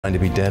To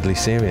be deadly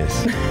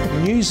serious.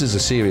 News is a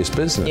serious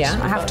business.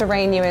 Yeah, I have to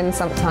rein you in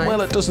sometimes.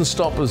 Well, it doesn't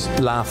stop us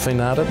laughing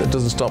at it. It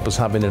doesn't stop us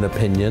having an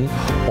opinion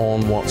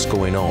on what's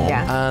going on.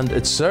 Yeah. And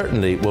it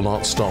certainly will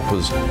not stop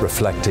us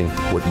reflecting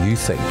what you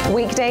think.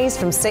 Weekdays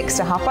from 6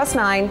 to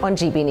 9:30 on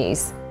GB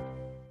News.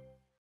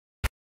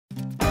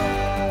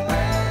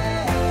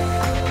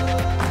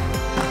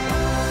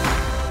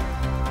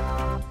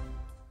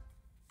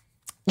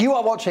 You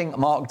are watching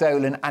Mark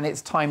Dolan, and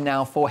it's time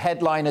now for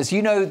Headliners.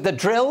 You know the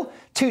drill.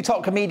 Two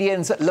top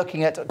comedians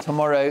looking at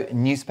tomorrow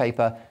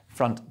newspaper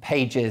front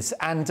pages.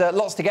 And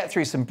lots to get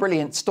through, some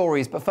brilliant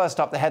stories. But first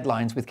up, the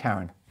headlines with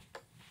Karen.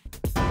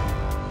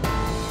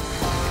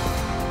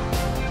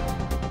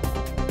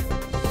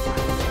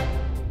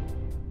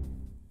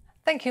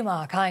 Thank you,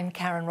 Mark. I'm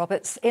Karen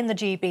Roberts in the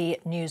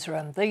GB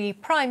newsroom. The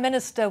Prime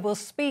Minister will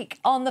speak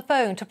on the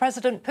phone to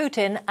President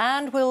Putin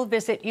and will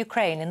visit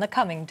Ukraine in the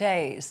coming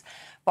days.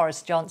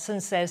 Boris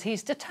Johnson says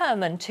he's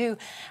determined to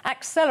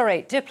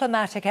accelerate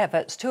diplomatic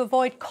efforts to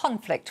avoid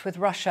conflict with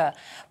Russia.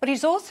 But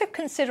he's also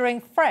considering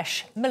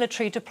fresh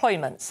military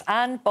deployments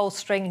and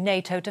bolstering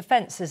NATO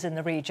defences in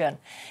the region.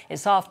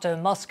 It's after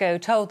Moscow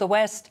told the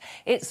West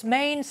its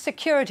main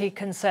security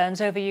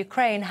concerns over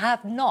Ukraine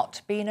have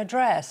not been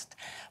addressed.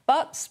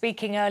 But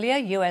speaking earlier,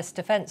 US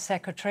Defence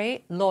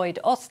Secretary Lloyd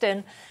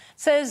Austin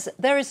says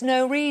there is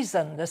no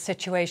reason the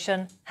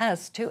situation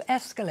has to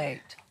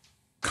escalate.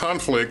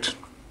 Conflict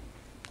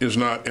is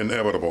not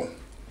inevitable.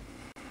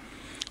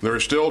 There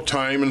is still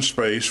time and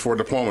space for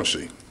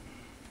diplomacy.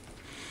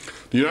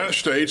 The United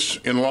States,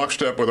 in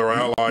lockstep with our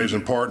allies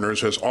and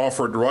partners, has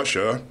offered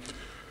Russia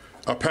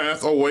a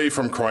path away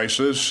from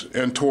crisis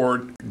and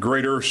toward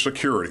greater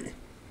security.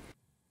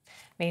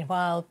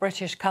 Meanwhile,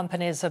 British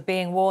companies are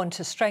being warned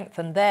to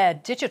strengthen their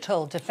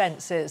digital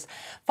defences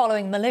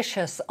following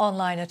malicious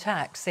online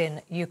attacks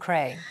in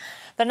Ukraine.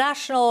 The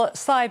National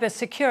Cyber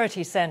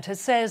Security Centre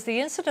says the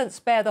incidents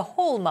bear the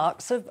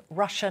hallmarks of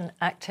Russian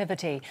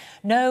activity.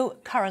 No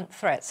current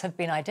threats have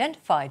been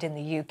identified in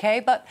the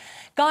UK, but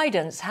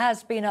guidance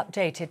has been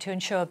updated to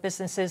ensure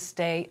businesses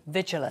stay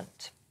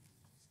vigilant.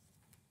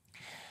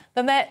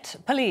 The Met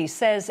Police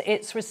says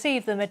it's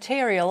received the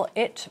material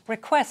it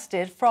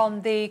requested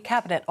from the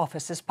Cabinet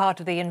Office as part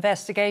of the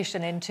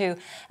investigation into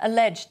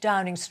alleged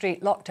Downing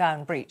Street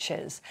lockdown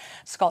breaches.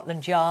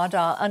 Scotland Yard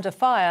are under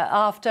fire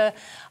after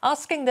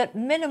asking that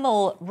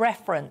minimal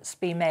reference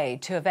be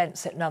made to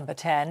events at Number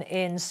 10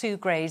 in Sue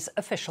Gray's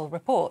official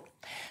report.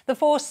 The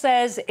force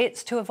says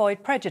it's to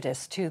avoid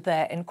prejudice to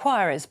their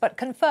inquiries, but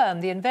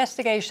confirmed the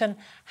investigation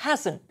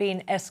hasn't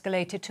been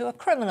escalated to a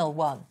criminal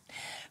one.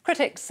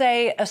 Critics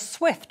say a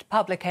swift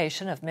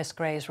publication of Miss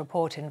Gray's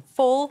report in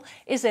full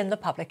is in the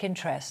public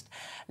interest.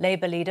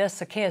 Labour leader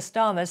Sir Keir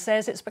Starmer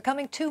says it's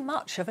becoming too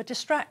much of a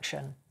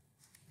distraction.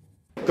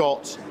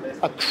 Got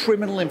a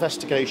criminal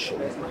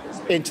investigation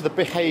into the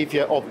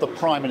behaviour of the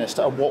Prime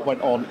Minister and what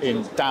went on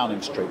in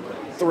Downing Street.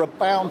 There are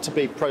bound to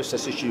be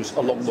process issues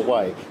along the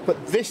way,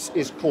 but this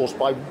is caused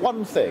by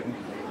one thing,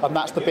 and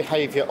that's the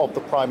behaviour of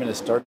the Prime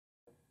Minister.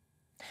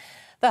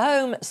 The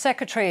Home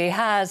Secretary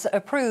has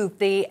approved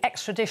the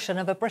extradition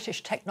of a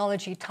British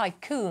technology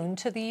tycoon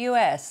to the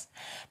US.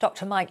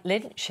 Dr. Mike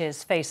Lynch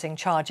is facing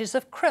charges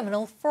of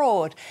criminal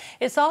fraud.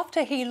 It's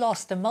after he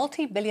lost a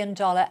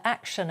multi-billion-dollar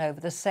action over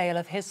the sale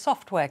of his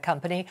software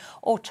company,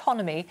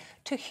 Autonomy,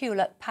 to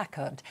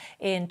Hewlett-Packard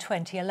in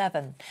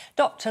 2011.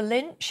 Dr.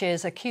 Lynch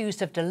is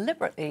accused of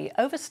deliberately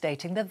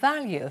overstating the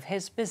value of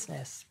his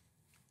business.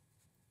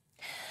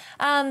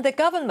 And the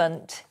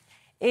government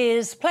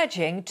is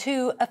pledging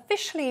to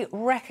officially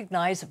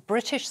recognise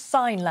British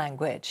Sign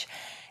Language.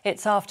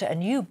 It's after a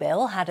new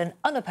bill had an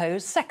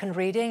unopposed second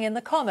reading in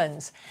the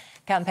Commons.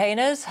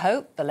 Campaigners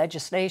hope the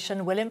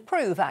legislation will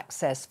improve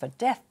access for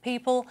deaf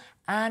people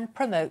and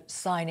promote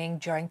signing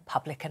during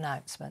public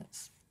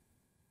announcements.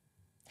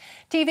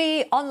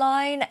 TV,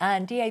 online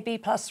and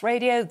DAB+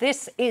 radio,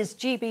 this is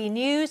GB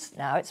News.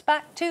 Now it's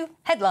back to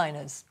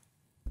Headliners.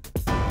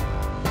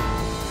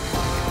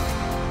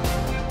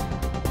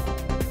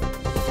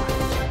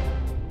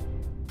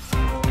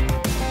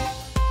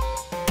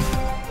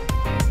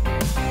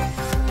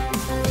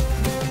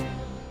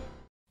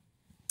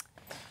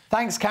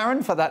 Thanks,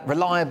 Karen, for that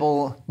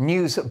reliable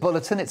news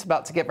bulletin. It's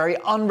about to get very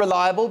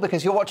unreliable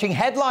because you're watching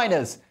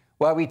Headliners,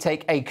 where we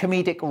take a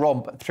comedic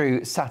romp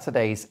through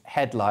Saturday's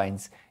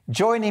headlines.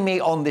 Joining me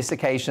on this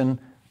occasion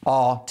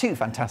are two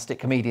fantastic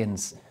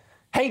comedians,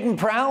 Hayden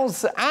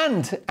Prowse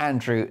and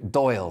Andrew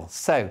Doyle.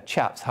 So,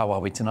 chaps, how are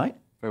we tonight?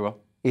 Very well.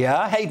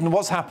 Yeah, Hayden,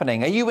 what's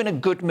happening? Are you in a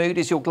good mood?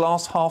 Is your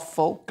glass half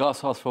full?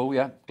 Glass half full,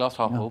 yeah. Glass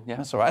half full, yeah.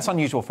 That's all right. That's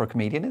unusual for a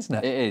comedian, isn't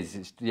it? It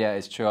is.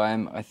 It's true.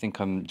 I think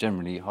I'm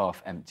generally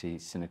half empty,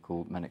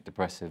 cynical, manic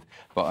depressive.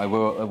 But I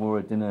wore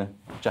a dinner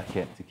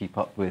jacket to keep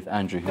up with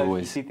Andrew, who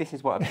always... See, this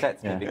is what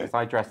upsets me, because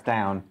I dress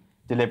down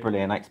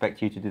deliberately and I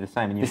expect you to do the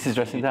same. And this is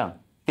dressing down?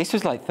 This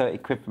was like 30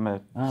 quid from a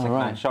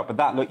second-hand shop, but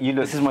that look, you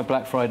look... This is my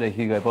Black Friday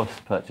Hugo Boss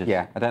purchase.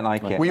 Yeah, I don't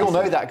like it. We all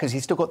know that because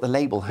he's still got the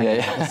label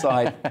hanging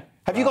outside.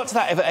 Have you got to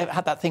that, ever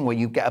had that thing where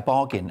you get a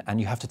bargain and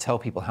you have to tell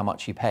people how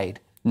much you paid?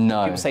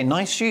 No. People say,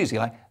 nice shoes.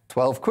 You're like,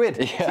 12 quid.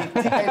 Yeah.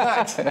 to pay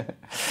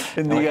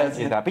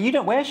back. But you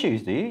don't wear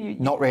shoes, do you?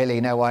 Not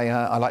really, no.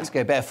 I like to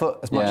go barefoot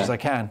as much as I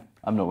can.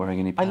 I'm not wearing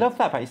any I pants. love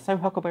that, but it's so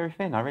Huckleberry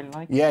Finn. I really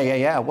like it.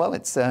 Yeah. Well,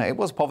 it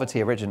was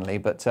poverty originally,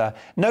 but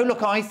no,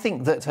 look, I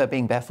think that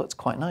being barefoot's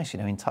quite nice,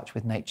 in touch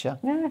with nature.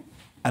 Yeah.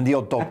 And the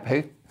odd dog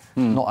poo.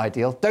 Not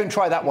ideal. Don't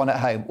try that one at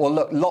home. Well,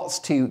 look, lots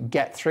to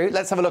get through.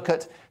 Let's have a look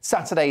at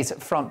Saturday's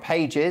front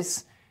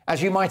pages.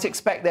 As you might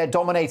expect, they're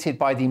dominated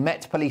by the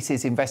Met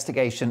Police's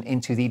investigation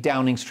into the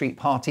Downing Street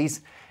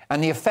parties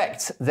and the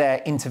effect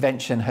their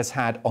intervention has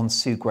had on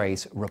Sue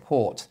Gray's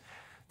report.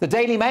 The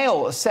Daily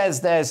Mail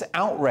says there's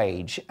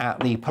outrage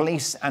at the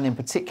police and in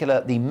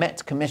particular the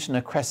Met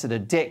Commissioner Cressida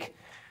Dick.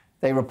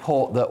 They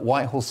report that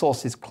Whitehall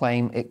sources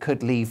claim it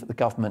could leave the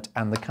government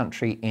and the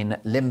country in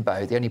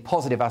limbo. The only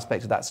positive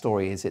aspect of that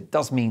story is it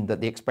does mean that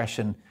the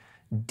expression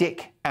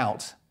 "dick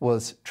out"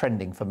 was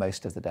trending for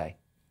most of the day.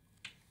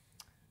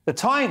 The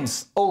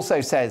Times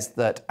also says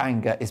that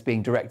anger is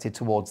being directed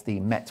towards the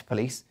Met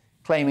Police,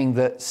 claiming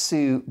that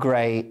Sue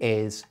Gray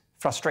is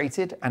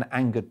frustrated and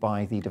angered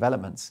by the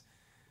developments.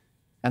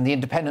 And the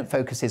Independent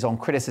focuses on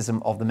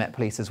criticism of the Met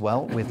Police as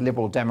well, with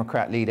Liberal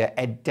Democrat leader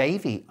Ed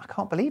Davey, I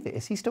can't believe it,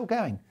 is he still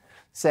going,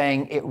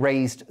 saying it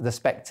raised the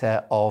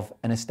spectre of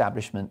an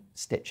establishment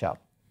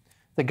stitch-up.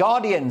 The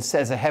Guardian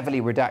says a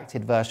heavily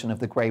redacted version of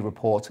the Gray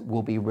report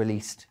will be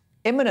released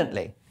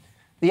imminently.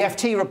 The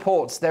FT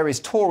reports there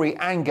is Tory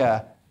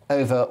anger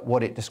over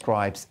what it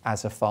describes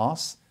as a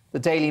farce. The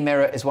Daily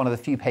Mirror is one of the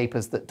few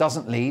papers that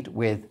doesn't lead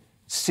with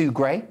Sue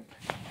Gray.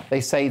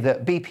 They say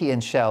that BP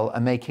and Shell are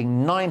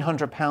making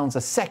 £900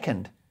 a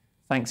second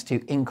thanks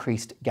to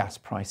increased gas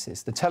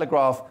prices. The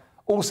Telegraph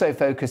also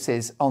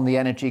focuses on the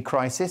energy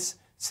crisis,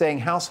 saying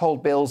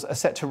household bills are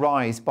set to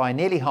rise by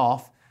nearly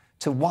half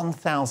to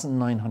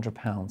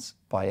 £1,900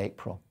 by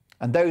April.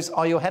 And those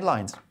are your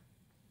headlines.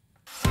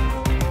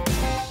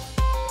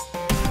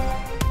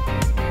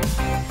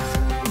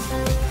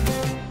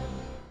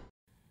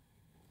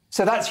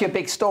 So that's your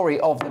big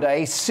story of the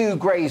day, Sue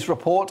Gray's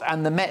report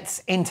and the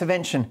Met's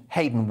intervention.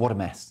 Hayden, what a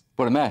mess.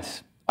 What a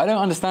mess. I don't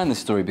understand this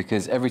story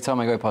because every time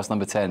I go past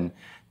number 10,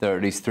 there are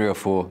at least 3 or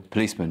 4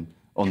 policemen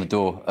on the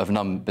door of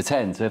number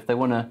 10. So if they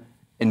want to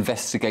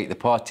investigate the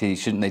party,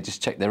 shouldn't they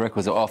just check their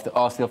records or ask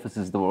the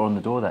officers that were on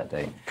the door that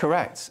day?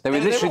 Correct. They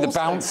were literally the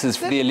bouncers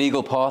for the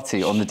illegal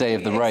party on the day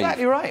of the raid.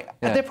 Exactly right.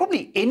 Yeah. And they're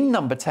probably in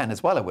number 10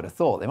 as well, I would have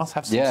thought. They must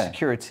have some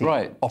security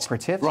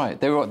operatives. Right.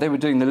 They were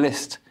doing the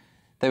list.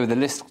 They were the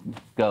list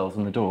girls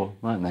on the door,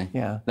 weren't they?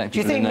 Yeah. Do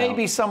you think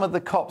maybe some of the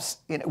cops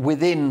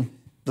within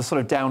the sort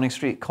of Downing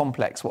Street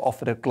complex were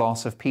offered a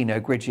glass of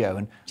Pinot Grigio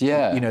and,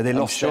 they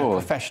lost their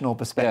professional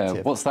perspective?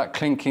 Yeah. What's that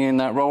clinking in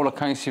that roller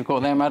coaster you've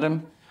got there,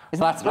 madam?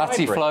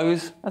 Latty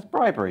flows. That's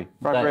bribery.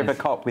 Bribery of a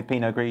cop with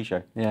Pinot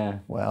Grigio. Yeah.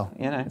 Well,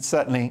 we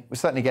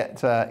certainly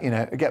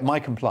get my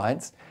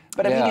compliance.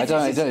 But I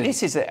mean,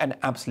 this is an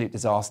absolute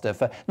disaster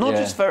for not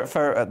just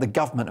for the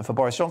government and for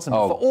Boris Johnson,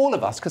 but for all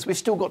of us, because we've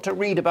still got to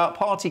read about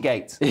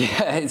Partygate.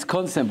 Yeah, it's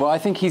constant. But I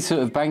think he's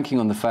sort of banking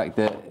on the fact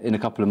that in a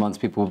couple of months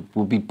people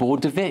will be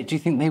bored of it. Do you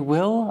think they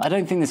will? I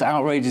don't think this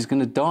outrage is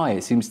going to die.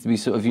 It seems to be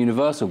sort of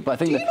universal. But I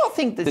think do you not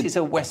think this is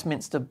a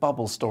Westminster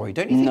bubble story?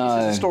 Don't you think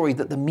this is a story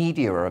that the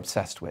media are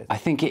obsessed with? I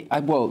think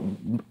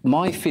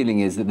my feeling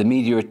is that the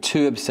media are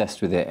too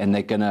obsessed with it and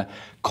they're going to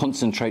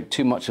concentrate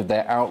too much of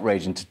their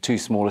outrage into too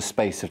small a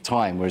space of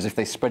time, whereas if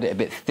they spread it a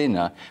bit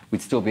thinner,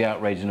 we'd still be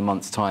outraged in a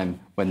month's time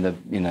when so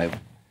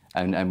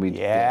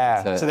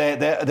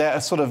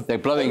they're sort of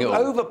blowing it all.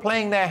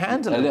 Overplaying their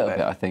hand a little bit.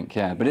 I think,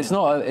 yeah. But it's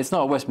not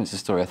a Westminster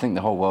story. I think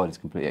the whole world is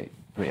completely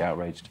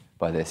outraged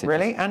by this.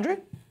 Really, Andrew?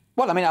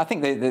 Well, I mean, I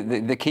think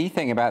the key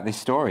thing about this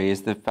story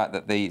is the fact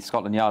that the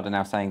Scotland Yard are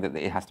now saying that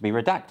it has to be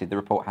redacted. The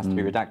report has to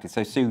be redacted.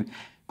 So Sue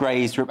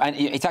Gray's, and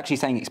it's actually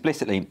saying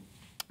explicitly,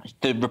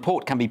 the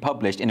report can be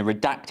published in a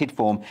redacted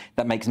form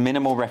that makes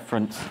minimal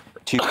reference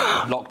to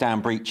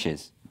lockdown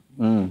breaches,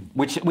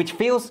 which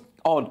feels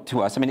odd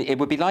to us. I mean, it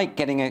would be like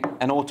getting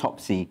an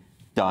autopsy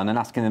done and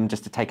asking them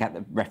just to take out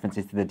the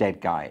references to the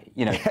dead guy.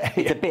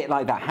 It's a bit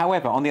like that.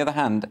 However, on the other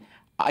hand,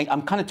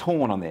 I'm kind of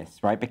torn on this,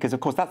 right? Because, of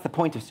course, that's the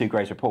point of Sue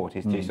Gray's report,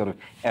 is to sort of,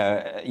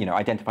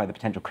 identify the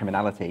potential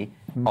criminality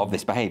of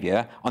this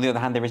behaviour. On the other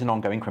hand, there is an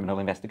ongoing criminal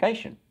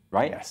investigation,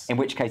 right? Yes. In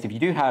which case, if you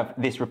do have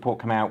this report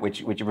come out,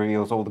 which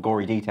reveals all the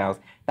gory details,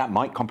 that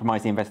might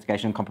compromise the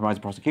investigation and compromise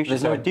the prosecution.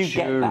 There's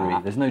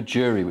no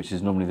jury, which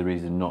is normally the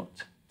reason not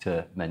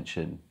to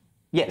mention.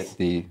 Yes.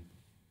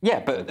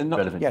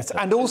 Relevant. Yes,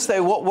 and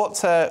also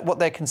what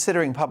they're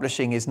considering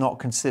publishing is not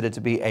considered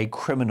to be a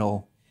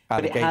criminal.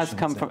 But it has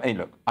come from... Hey,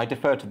 look, I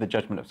defer to the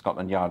judgment of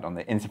Scotland Yard on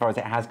it, insofar as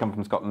it has come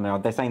from Scotland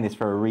Yard. They're saying this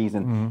for a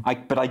reason.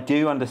 But I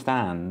do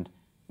understand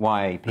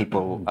why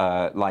people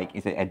like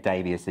Ed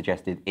Davey has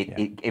suggested.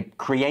 It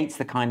creates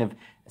the kind of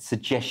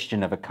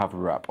suggestion of a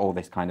cover-up, all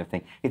this kind of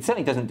thing. It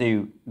certainly doesn't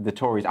do the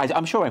Tories...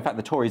 I'm sure, in fact,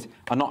 the Tories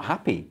are not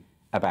happy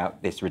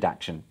about this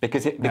redaction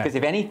because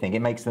if anything,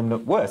 it makes them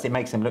look worse. It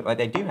makes them look like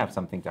they do have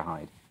something to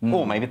hide,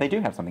 or maybe they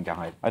do have something to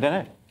hide. I don't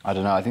know. I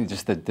don't know. I think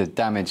just the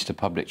damage to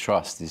public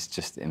trust is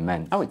just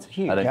immense. Oh, it's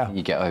huge. I don't think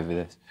you get over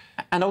this.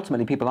 And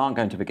ultimately, people aren't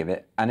going to forgive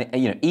it. And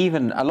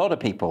even a lot of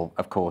people,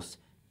 of course,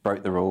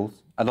 broke the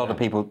rules. A lot of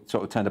people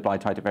sort of turned a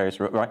blind eye to various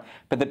rules, right?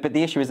 But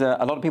the issue is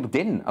a lot of people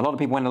didn't. A lot of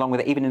people went along with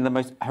it, even in the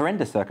most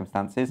horrendous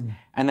circumstances.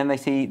 And then they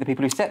see the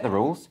people who set the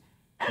rules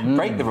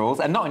break the rules,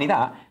 and not only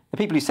that, the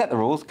people who set the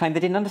rules claim they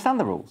didn't understand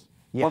the rules.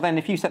 Yeah. Well, then,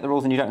 if you set the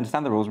rules and you don't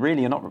understand the rules,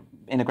 really, you're not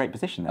in a great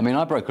position then. I mean,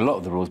 I broke a lot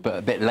of the rules, but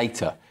a bit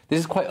later. This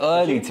is quite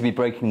early to be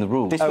breaking the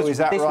rules. Is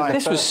that right?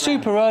 This was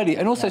super early,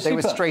 and also they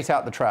were straight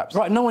out the traps.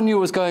 Right, no one knew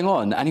what was going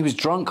on, and he was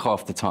drunk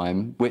half the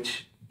time,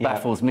 which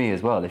baffles me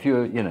as well. If you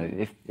were,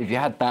 if you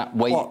had that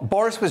weight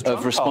Boris was drunk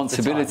of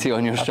responsibility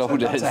on your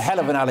shoulders, that's a hell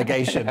of an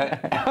allegation.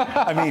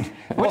 I mean,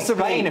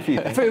 possibly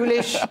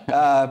foolish,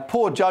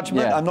 poor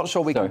judgment. Yeah. I'm not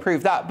sure we can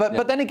prove that.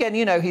 But then again,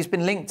 he's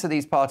been linked to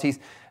these parties.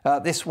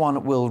 This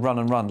one will run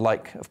and run,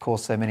 like, of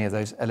course, so many of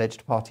those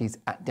alleged parties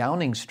at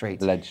Downing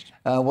Street. Alleged.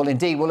 Well,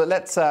 indeed. Well,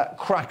 let's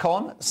crack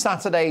on.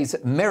 Saturday's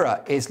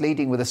Mirror is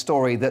leading with a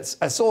story that's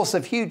a source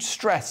of huge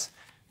stress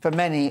for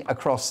many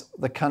across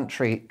the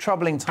country.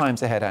 Troubling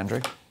times ahead, Andrew.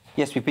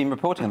 Yes, we've been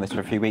reporting on this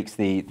for a few weeks,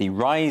 the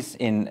rise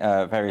in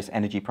various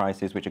energy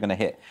prices, which are going to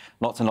hit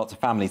lots and lots of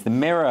families. The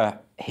Mirror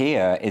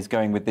here is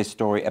going with this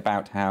story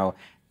about how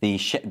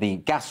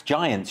the gas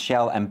giants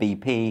Shell and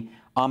BP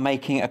are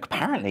making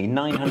apparently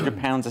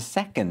 £900 a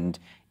second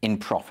in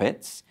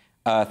profits,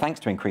 thanks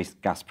to increased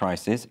gas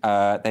prices.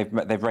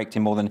 They've raked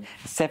in more than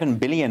 £7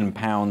 billion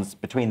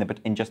between them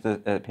in just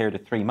a period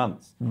of 3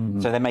 months.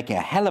 So they're making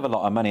a hell of a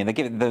lot of money. And they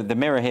give, the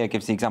Mirror here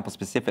gives the example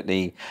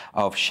specifically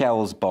of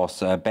Shell's boss,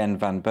 Ben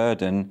van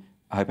Beurden,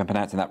 I hope I'm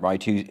pronouncing that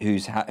right,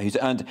 who's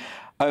earned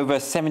over up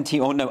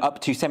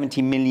to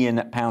 £70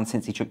 million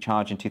since he took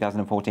charge in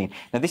 2014.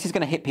 Now, this is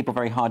going to hit people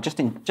very hard, just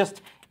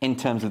in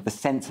terms of the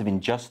sense of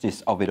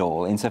injustice of it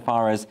all,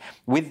 insofar as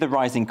with the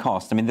rising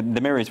cost. I mean,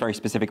 the Mirror is very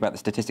specific about the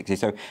statistics here.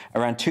 So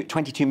around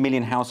 22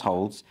 million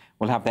households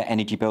will have their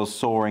energy bills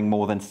soaring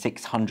more than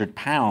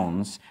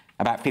 £600,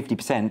 about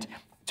 50%,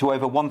 to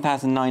over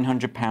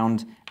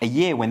 £1,900 a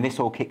year when this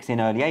all kicks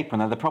in early April.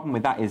 Now, the problem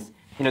with that is,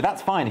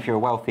 that's fine if you're a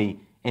wealthy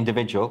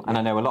individual, and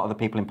I know a lot of the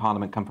people in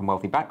Parliament come from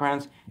wealthy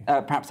backgrounds.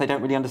 Perhaps they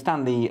don't really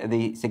understand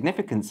the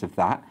significance of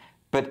that.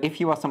 But if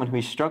you are someone who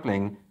is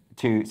struggling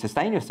to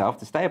sustain yourself,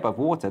 to stay above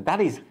water,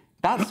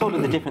 that's sort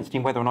of the difference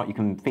between whether or not you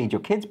can feed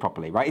your kids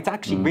properly, right? It's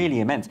actually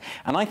really immense.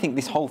 And I think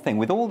this whole thing,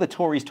 with all the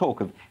Tories'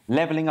 talk of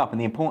levelling up and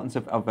the importance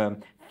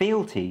of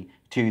fealty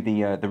to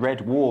the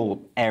red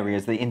wall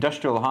areas, the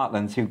industrial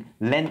heartlands who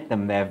lent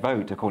them their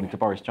vote, according to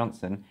Boris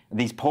Johnson,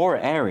 these poorer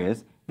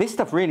areas, this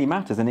stuff really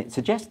matters, and it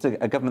suggests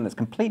a government that's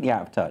completely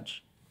out of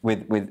touch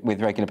with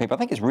regular people. I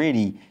think it's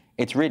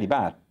really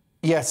bad.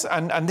 Yes,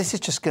 and this is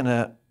just going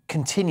to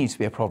continue to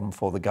be a problem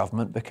for the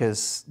government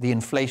because the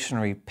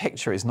inflationary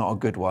picture is not a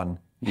good one.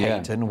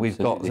 Hayton, we've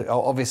got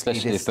obviously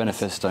especially if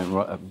benefits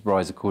don't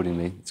rise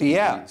accordingly. It's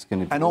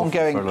going to be an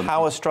ongoing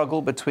power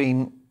struggle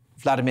between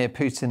Vladimir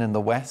Putin and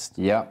the West.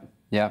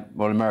 Yeah,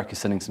 well, America's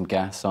sending some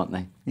gas, aren't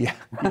they? Yeah.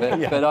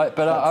 But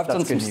I've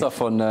done some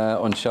stuff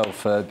on Shell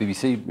for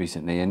BBC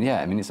recently, and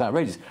I mean, it's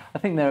outrageous. I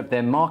think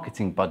their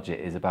marketing budget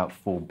is about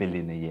 $4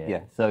 billion a year. Yeah.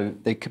 So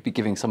they could be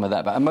giving some of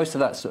that back. And most of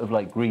that's sort of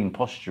like green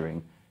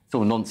posturing. It's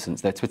all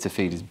nonsense. Their Twitter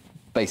feed is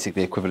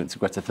basically equivalent to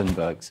Greta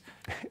Thunberg's.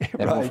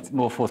 They're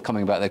more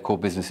forthcoming about their core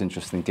business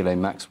interests than Ghislaine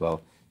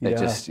Maxwell. They're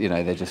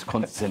just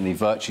constantly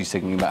virtue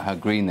signaling about how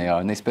green they are,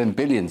 and they spend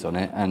billions on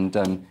it. And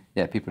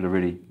people are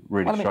really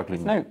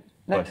struggling.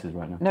 Prices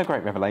right now. No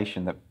great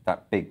revelation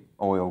that big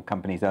oil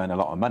companies earn a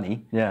lot of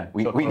money. Yeah,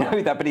 we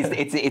know that, but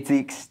it's the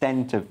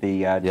extent of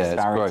the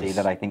disparity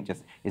that I think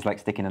just is like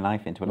sticking a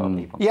knife into a lot of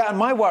people. Yeah, and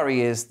my worry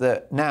is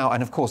that now,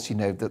 and of course,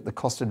 that the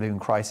cost of living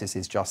crisis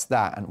is just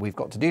that, and we've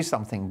got to do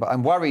something. But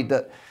I'm worried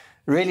that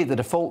really the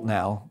default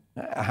now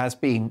has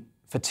been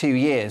for 2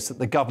 years that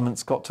the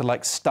government's got to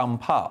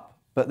stump up.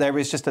 But there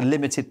is just a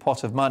limited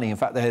pot of money. In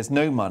fact, there's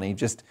no money,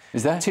 just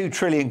 £2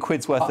 trillion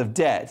worth of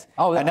debt.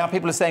 And now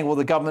people are saying, well,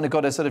 the government have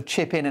got to sort of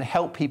chip in and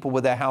help people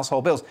with their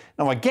household bills.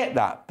 Now, I get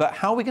that, but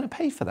how are we going to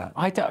pay for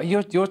that?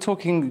 You're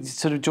talking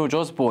sort of George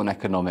Osborne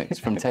economics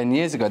from 10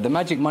 years ago. The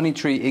magic money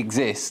tree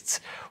exists.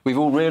 We've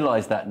all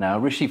realised that now.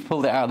 Rishi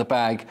pulled it out of the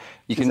bag.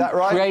 You can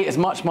create as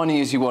much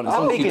money as you want, as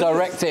long as you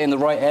direct it in the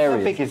right area.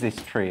 How big is this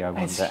tree, I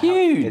wonder? It's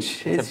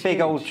huge. It's a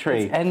big old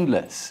tree. It's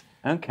endless.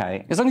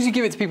 Okay. As long as you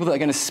give it to people that are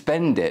going to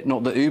spend it,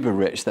 not the uber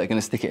rich that are going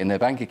to stick it in their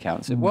bank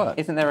accounts, it works.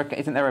 Isn't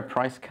there a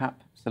price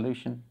cap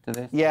solution to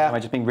this? Yeah. Am I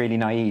just being really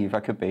naive? I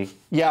could be.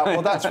 Yeah,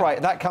 well, that's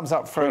right. That comes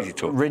up for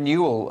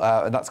renewal,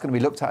 and that's going to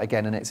be looked at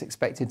again, and it's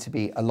expected to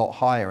be a lot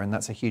higher, and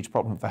that's a huge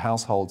problem for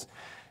households.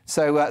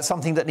 So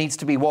something that needs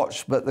to be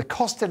watched, but the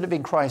cost of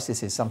living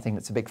crisis is something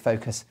that's a big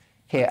focus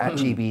here at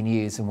GB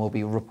News, and we'll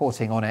be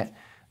reporting on it,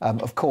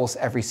 of course,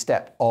 every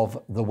step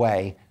of the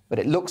way. But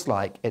it looks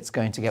like it's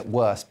going to get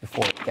worse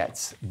before it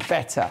gets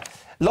better.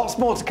 Lots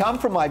more to come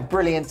from my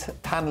brilliant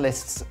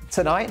panellists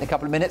tonight. In a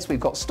couple of minutes, we've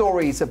got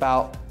stories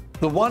about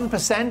The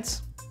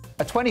 1%,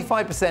 a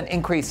 25%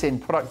 increase in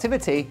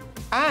productivity,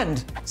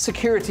 and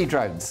security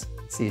drones.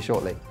 See you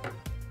shortly.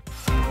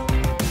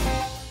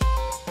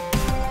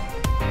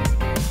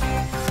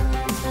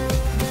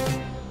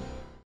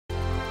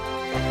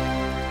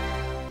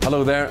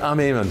 Hello there, I'm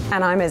Eamon.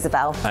 And I'm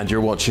Isabel. And you're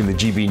watching the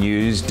GB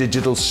News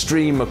digital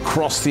stream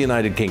across the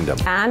United Kingdom.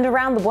 And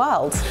around the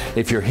world.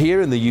 If you're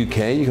here in the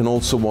UK, you can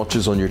also watch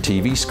us on your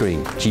TV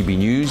screen. GB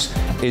News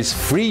is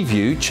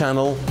Freeview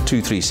channel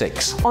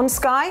 236. On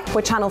Sky,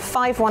 we're channel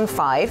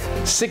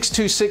 515.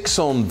 626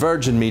 on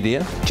Virgin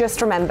Media.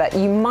 Just remember,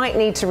 you might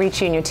need to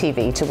retune your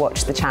TV to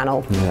watch the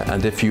channel. Yeah,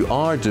 and if you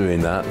are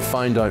doing that,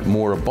 find out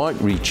more about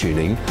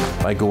retuning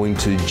by going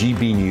to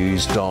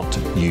gbnews.uk.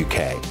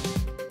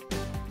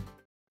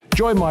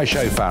 Join my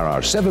show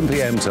Farage, 7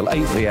 p.m. till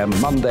 8 p.m.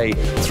 Monday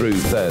through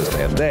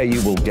Thursday, and there you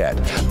will get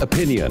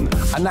opinion,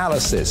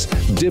 analysis,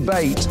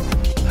 debate,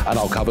 and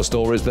I'll cover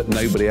stories that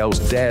nobody else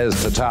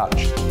dares to touch.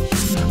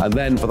 And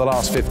then for the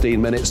last 15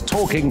 minutes,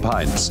 talking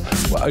pints.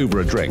 We're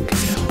over a drink.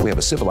 We have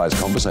a civilized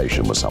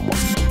conversation with someone.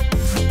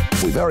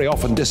 We very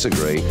often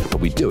disagree, but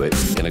we do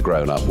it in a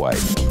grown-up way.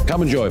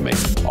 Come and join me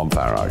on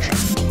Farage.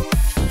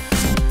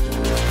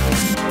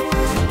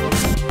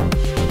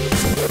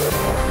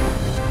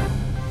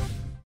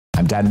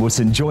 I'm Dan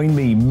Wootton. Join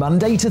me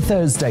Monday to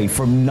Thursday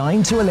from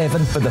 9 to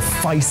 11 for the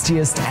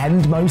feistiest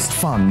and most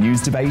fun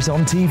news debate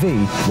on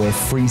TV, where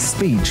free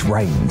speech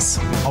reigns.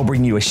 I'll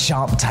bring you a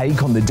sharp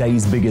take on the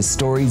day's biggest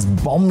stories,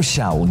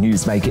 bombshell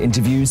newsmaker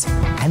interviews,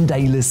 and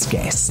A-list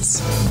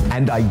guests.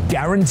 And I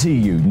guarantee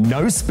you,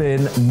 no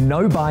spin,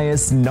 no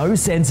bias, no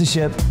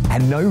censorship,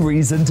 and no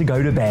reason to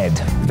go to bed.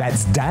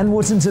 That's Dan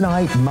Wootton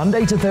tonight,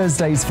 Monday to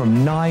Thursdays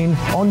from 9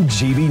 on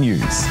GB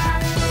News.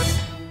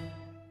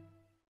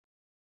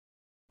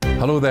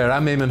 Hello there,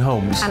 I'm Eamon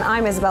Holmes. And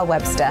I'm Isabel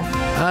Webster.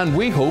 And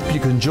we hope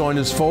you can join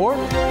us for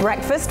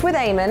Breakfast with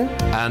Eamon.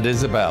 And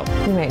Isabel.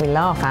 You make me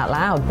laugh out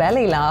loud,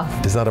 belly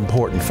laugh. Is that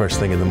important first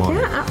thing in the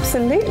morning? Yeah,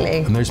 absolutely.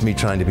 And there's me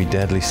trying to be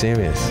deadly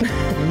serious.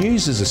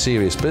 News is a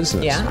serious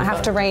business. Yeah, I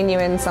have to rein you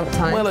in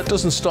sometimes. Well, it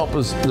doesn't stop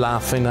us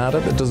laughing at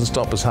it. It doesn't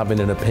stop us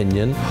having an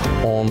opinion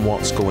on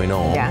what's going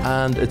on.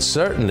 Yeah. And it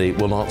certainly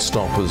will not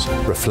stop us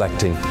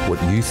reflecting what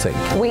you think.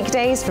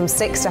 Weekdays from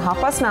 6 to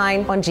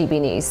 9:30 on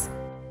GB News.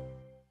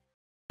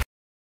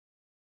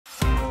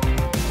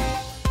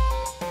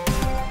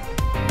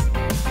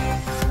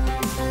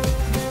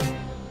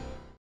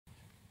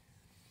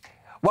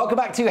 Welcome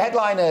back to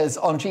Headliners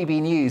on GB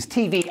News,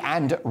 TV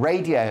and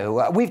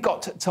radio. We've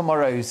got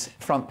tomorrow's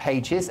front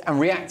pages and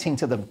reacting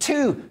to them.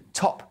 Two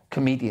top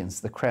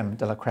comedians, the creme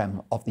de la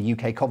creme of the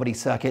UK comedy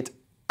circuit,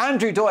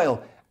 Andrew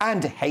Doyle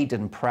and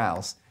Hayden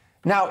Prowse.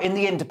 Now, in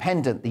The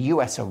Independent, the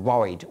US are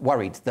worried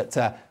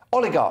that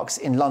oligarchs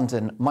in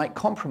London might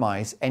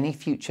compromise any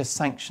future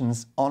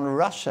sanctions on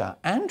Russia.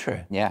 Andrew?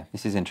 Yeah,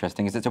 this is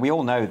interesting. So we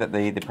all know that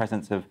the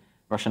presence of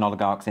Russian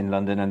oligarchs in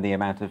London and the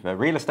amount of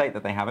real estate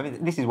that they have. I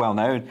mean, this is well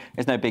known.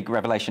 There's no big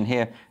revelation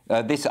here.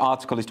 This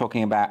article is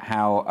talking about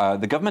how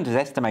the government has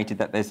estimated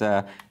that there's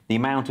the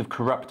amount of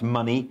corrupt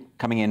money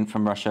coming in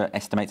from Russia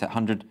estimates at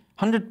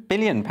 100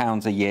 billion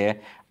pounds a year.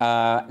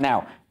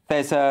 Now,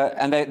 there's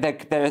and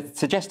they're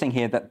suggesting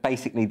here that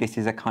basically this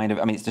is a kind of,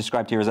 I mean, it's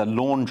described here as a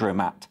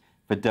laundromat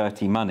for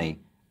dirty money.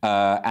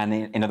 And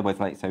in other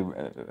words, like, so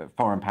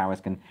foreign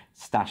powers can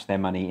stash their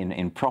money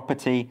in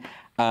property.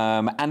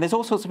 And there's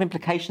all sorts of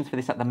implications for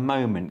this at the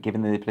moment,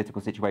 given the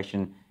political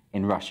situation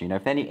in Russia. You know,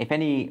 if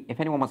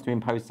anyone wants to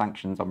impose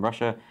sanctions on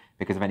Russia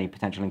because of any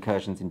potential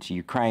incursions into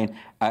Ukraine,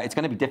 it's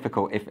going to be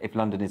difficult if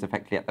London is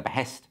effectively at the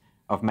behest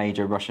of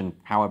major Russian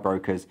power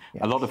brokers,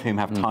 yes, a lot of whom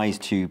have ties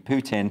to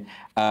Putin.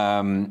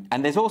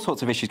 And there's all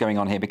sorts of issues going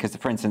on here because,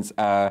 for instance,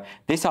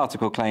 this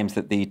article claims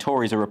that the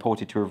Tories are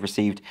reported to have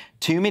received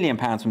 £2 million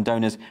from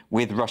donors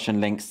with Russian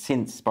links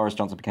since Boris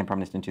Johnson became Prime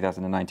Minister in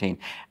 2019.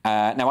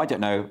 Now, I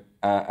don't know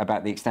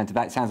about the extent of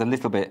that. It sounds a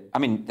little bit, I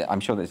mean, I'm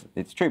sure that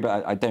it's true,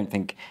 but I don't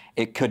think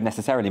it could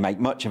necessarily make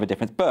much of a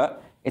difference.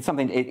 But it's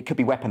something, it could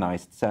be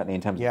weaponized, certainly, in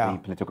terms of the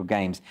political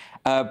games.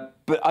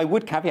 But I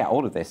would caveat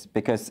all of this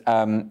because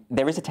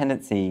there is a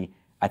tendency,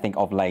 I think,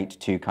 of late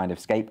to kind of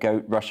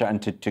scapegoat Russia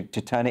and to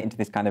turn it into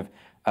this kind of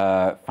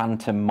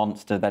phantom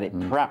monster that it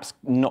perhaps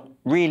not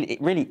really,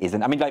 it really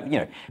isn't. I mean, like,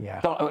 you know,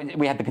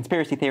 we had the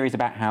conspiracy theories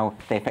about how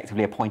they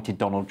effectively appointed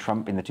Donald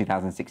Trump in the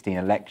 2016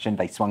 election.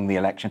 They swung the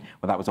election.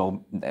 Well, that was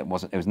all, it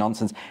was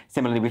nonsense.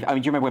 Similarly, I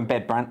mean, do you remember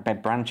when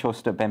Ben Bradshaw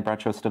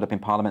stood up in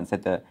Parliament and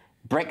said that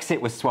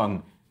Brexit was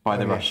swung by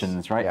the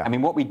Russians, right? Yeah. I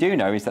mean, what we do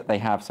know is that they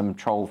have some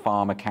troll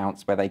farm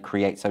accounts where they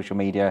create social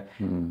media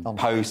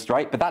posts,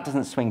 right? But that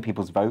doesn't swing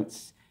people's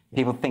votes.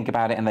 People think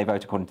about it and they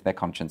vote according to their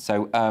conscience.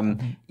 So,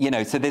 you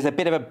know, so there's a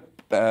bit of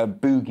a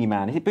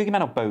boogeyman. Is it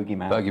boogeyman or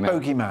bogeyman?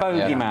 Bogeyman.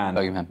 Bogeyman.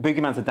 Bogeyman.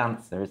 Boogeyman's a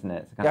dancer, isn't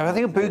it? Yeah, I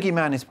think a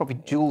boogeyman is probably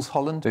Jules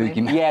Holland.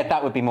 Yeah,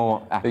 that would be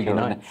more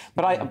accurate.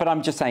 But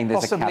I'm just saying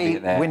there's possibly a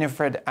caveat there.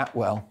 Winifred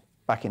Atwell.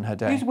 back in her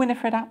day. Who's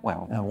Winifred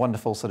Atwell? A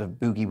wonderful sort of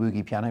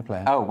boogie-woogie piano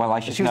player. Oh, well, I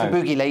should She was know. a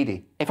boogie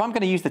lady. If I'm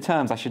going to use the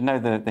terms, I should know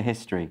the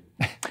history.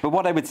 But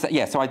what I would say,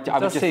 yeah, so I would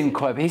does just... seem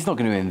quite... He's not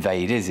going to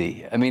invade, is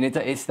he? I mean,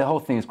 it's the whole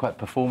thing is quite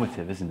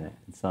performative, isn't it?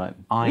 It's like,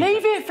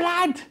 leave it,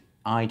 Vlad!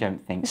 I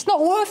don't think... It's not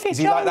worth it, Is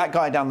he like that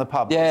guy down the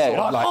pub? Yeah, Sort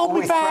of like I'll be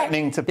always back.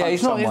 threatening to punch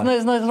It's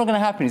someone. not going to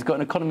happen. He's got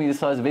an economy the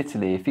size of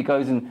Italy. If he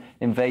goes and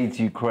invades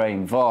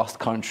Ukraine, vast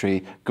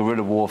country,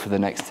 guerrilla war for the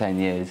next 10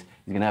 years,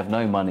 he's going to have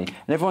no money.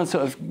 And everyone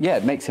sort of,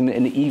 makes him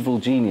an evil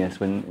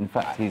genius when, in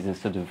fact, he's a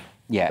sort of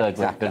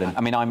third-rate villain.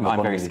 I mean, I'm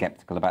very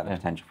sceptical about the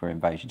potential for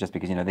invasion, just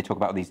because, they talk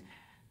about these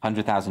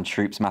 100,000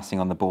 troops massing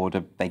on the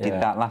border. They did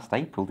that last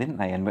April, didn't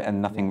they?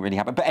 And nothing really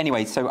happened. But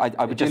anyway, so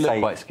I would just say... They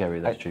look quite scary,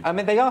 those troops. I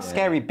mean, they are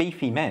scary,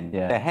 beefy men.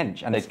 Yeah. They're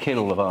hench. And they'd kill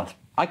all of us.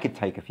 I could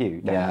take a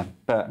few. Yeah.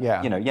 But,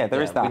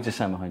 there is that. We'd just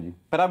stand behind you.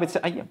 But I would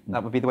say,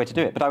 that would be the way to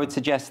do it. But I would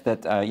suggest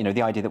that,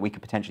 the idea that we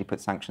could potentially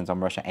put sanctions on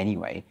Russia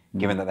anyway,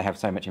 given that they have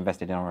so much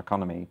invested in our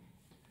economy,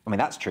 I mean,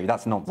 that's true.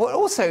 That's nonsense. Well,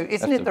 also,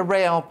 isn't it the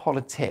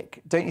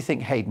realpolitik? Don't you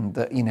think, Hayden,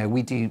 that,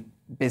 we do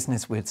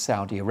business with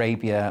Saudi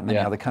Arabia, many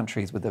other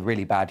countries with a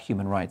really bad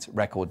human rights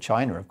record,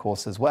 China, of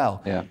course, as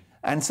well. Yeah.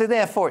 And so,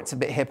 therefore, it's a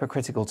bit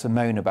hypocritical to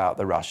moan about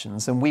the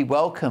Russians. And we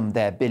welcome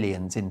their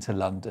billions into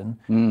London.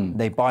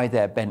 They buy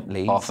their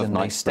Bentleys and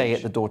they stay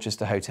at the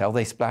Dorchester Hotel.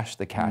 They splash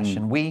the cash,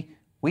 and we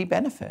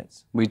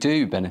benefit. We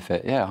do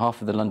benefit, yeah. Half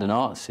of the London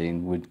art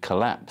scene would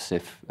collapse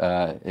if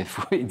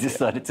we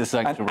decided to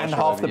sanction Russia. And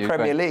half the Ukraine.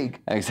 Premier League.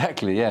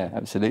 Exactly, yeah,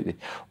 absolutely.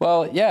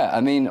 Well, yeah, I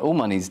mean, all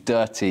money's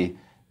dirty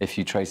if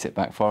you trace it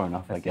back far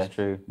enough, I guess. That's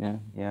true,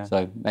 yeah.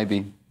 So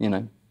maybe,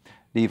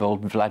 leave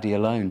old Vladdy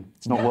alone.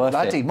 It's not worth it.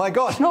 Vladdy, my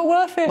God. It's not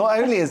worth it. Not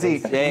only is he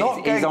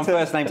he's on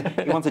first name.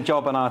 He wants a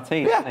job on our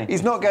team. Yeah,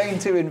 he's not going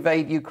to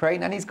invade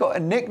Ukraine, and he's got a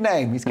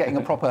nickname. He's getting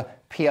a proper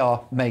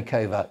PR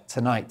makeover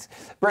tonight.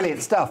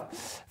 Brilliant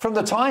stuff. From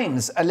The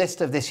Times, a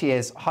list of this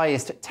year's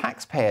highest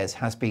taxpayers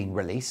has been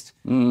released.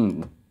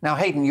 Now,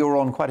 Hayden, you're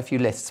on quite a few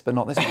lists, but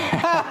not this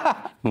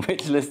one.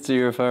 Which list are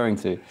you referring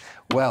to?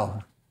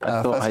 Well...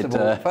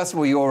 First of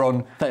all, you're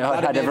on...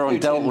 I had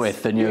everyone dealt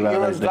with and you're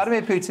on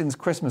Vladimir Putin's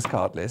Christmas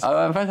card list.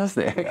 Oh,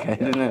 fantastic. Okay,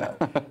 didn't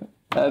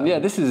know.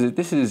 This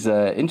is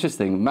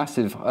interesting.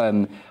 Massive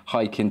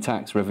hike in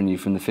tax revenue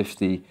from the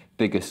 50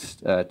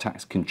 biggest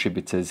tax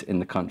contributors in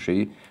the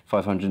country.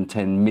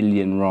 510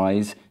 million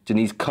rise.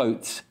 Denise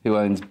Coates, who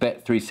owns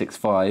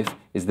Bet365,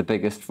 is the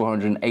biggest.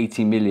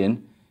 480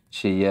 million.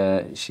 She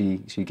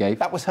gave.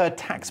 That was her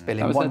tax bill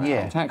in 1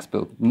 year. Tax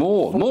bill.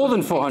 More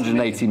than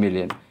 480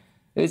 million.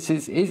 And she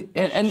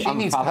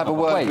needs to have a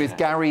word with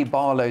Gary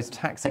Barlow's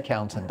tax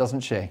accountant, doesn't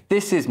she?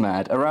 This is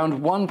mad.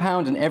 Around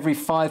 £1 in every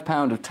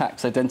 £5 of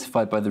tax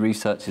identified by the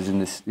researchers in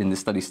this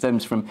study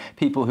stems from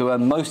people who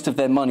earn most of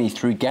their money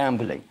through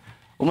gambling.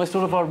 Almost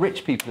all of our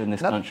rich people in this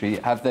country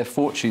have their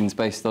fortunes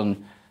based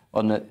on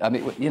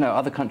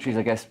other countries,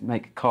 I guess,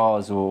 make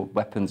cars or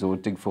weapons or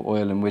dig for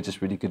oil, and we're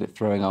just really good at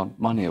throwing our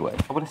money away.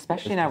 Well,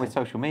 especially now with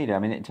social media. I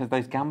mean, it's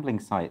those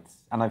gambling sites,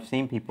 and I've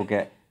seen people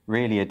get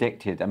really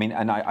addicted. I mean,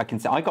 and I can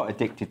say I got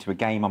addicted to a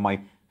game on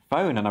my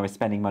phone, and I was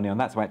spending money on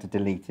that, so I had to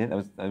delete it. There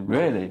was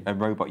a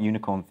robot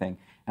unicorn thing,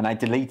 and I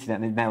deleted it,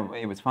 and now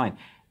it was fine.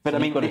 But so I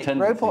mean,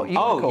 robot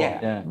unicorn. Oh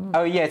yeah.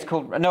 Oh yeah, it's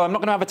called. No, I'm not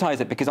going to advertise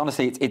it because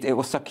honestly, it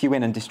will suck you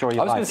in and destroy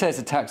your life. I was going to say it's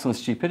a tax on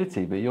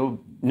stupidity, but you're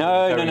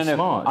no.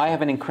 smart. I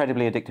have an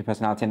incredibly addictive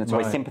personality, and so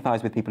I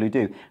sympathise with people who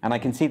do, and I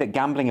can see that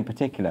gambling in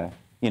particular,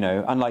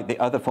 unlike the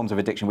other forms of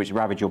addiction which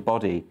ravage your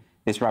body,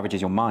 this ravages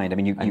your mind. I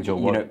mean,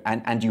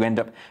 and you end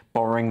up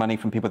borrowing money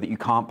from people that you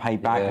can't pay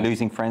back,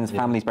 losing friends,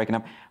 families breaking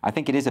up. I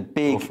think it is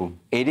awful.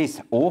 It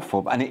is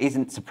awful, and it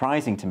isn't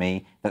surprising to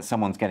me that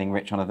someone's getting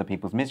rich on other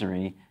people's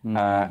misery. People,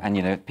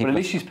 but at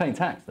least she's paying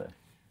tax, though.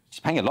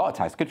 She's paying a lot of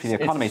tax. Good for the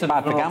economy. It's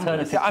bad for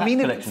gambling. I mean,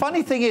 the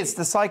funny thing is,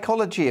 the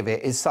psychology of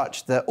it is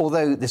such that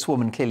although this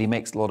woman clearly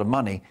makes a lot of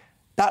money,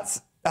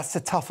 that's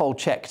a tough old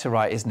cheque to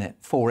write, isn't it?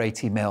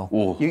 480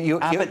 mil. Your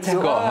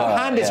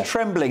hand is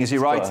trembling as you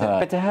write it.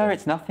 But to her,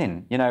 it's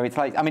nothing. It's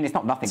like, I mean, it's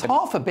not nothing. It's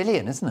 $500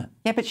 million, isn't it?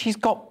 Yeah, but she's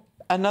got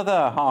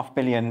another $500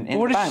 million in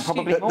the bank,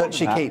 probably more that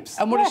she keeps.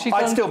 And what has she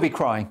done? I'd still be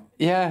crying.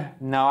 Yeah.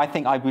 No, I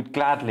think I would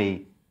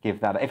gladly give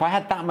that. If I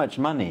had that much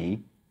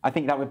money, I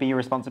think that would be your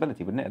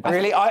responsibility, wouldn't it?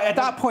 Really? At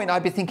that point,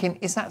 I'd be thinking,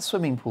 is that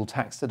swimming pool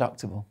tax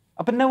deductible?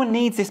 But no one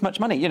needs this much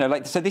money,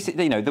 so this is,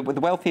 the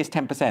wealthiest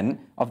 10%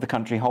 of the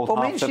the half well,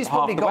 maybe she's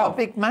probably got a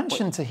big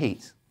mansion to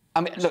heat.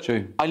 I mean, look,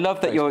 true. I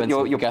love that you're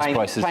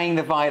playing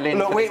the violin.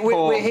 Look,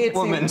 we're here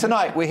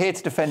tonight. We're here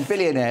to defend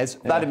billionaires,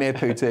 Vladimir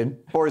Putin,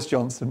 Boris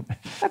Johnson.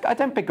 Look, I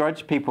don't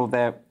begrudge people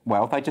their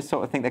wealth. I just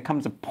sort of think there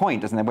comes a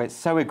point, doesn't there, where it's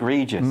so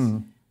egregious.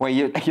 Where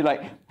you're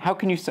like, how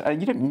can you?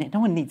 No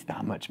one needs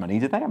that much money,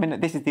 do they? I mean,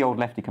 this is the old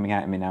lefty coming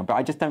out at me now, but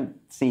I just don't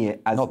see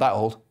it as not that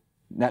old.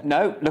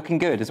 No, looking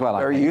good as well.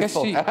 Very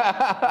useful. You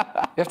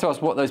have to ask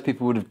what those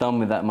people would have done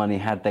with that money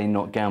had they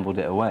not gambled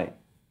it away.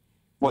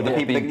 What, the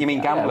people? You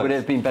mean gamblers? Would it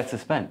have been better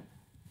spent?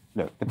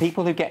 look, the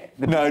people who get...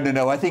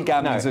 No. I think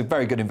gambling's a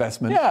very good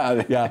investment.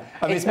 Yeah.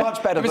 I mean, it's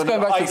much better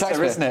than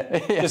ISA, isn't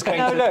it? Just going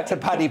to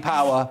Paddy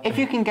Power. If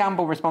you can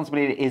gamble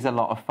responsibly, it is a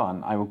lot of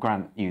fun. I will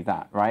grant you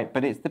that, right?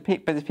 But it's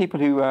there's people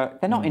who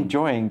they're not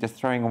enjoying just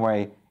throwing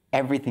away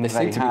everything they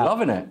seem to be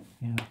loving it.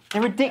 Yeah.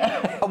 They're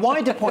ridiculous. A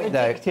wider point,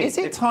 though, is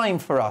it time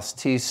for us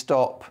to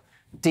stop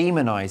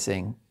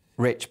demonising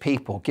rich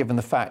people, given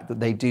the fact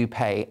that they do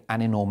pay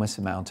an enormous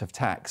amount of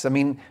tax? I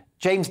mean,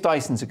 James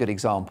Dyson's a good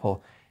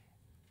example.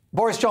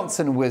 Boris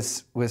Johnson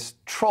was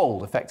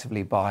trolled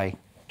effectively by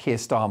Keir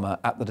Starmer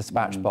at the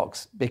dispatch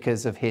box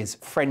because of his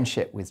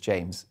friendship with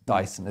James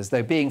Dyson, as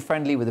though being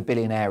friendly with a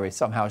billionaire is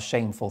somehow a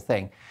shameful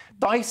thing.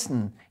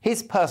 Dyson,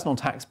 his personal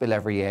tax bill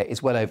every year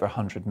is well over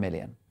 100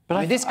 million. But I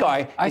mean, this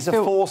guy is a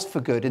force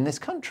for good in this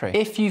country.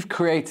 If you've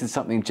created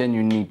something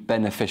genuinely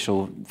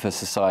beneficial for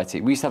society,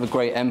 we used to have a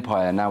great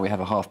empire. Now we have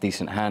a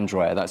half-decent hand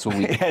dryer. That's all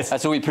we.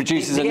 That's all we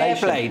produce as a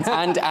nation.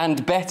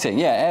 And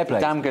betting,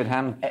 airplanes. Damn good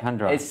hand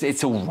dryer.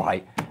 It's all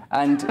right.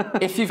 And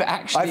if you've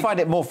actually, I find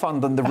it more fun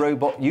than the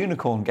robot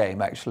unicorn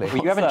game. Actually, well,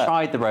 you haven't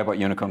tried the robot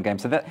unicorn game,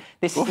 so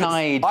this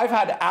snide. I've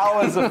had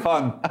hours of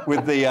fun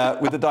with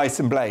the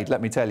Dyson blade.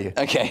 Let me tell you.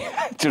 Okay, do you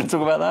want to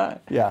talk about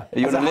that? Yeah. Are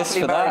you on a list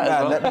for that? As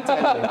well? Let me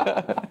tell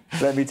you.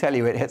 Let me tell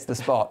you, it hits the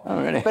spot.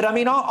 Oh, really? But I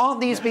mean,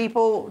 aren't these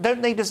people?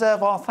 Don't they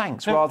deserve our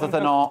thanks rather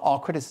than our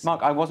criticism?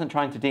 Mark, I wasn't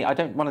trying to. I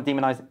don't want to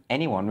demonise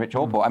anyone, rich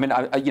or poor. I mean,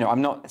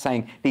 I'm not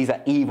saying these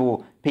are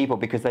evil people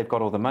because they've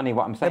got all the money.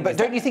 What I'm saying, but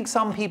don't you think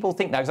some people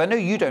think that? Because I know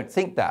you don't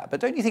think that,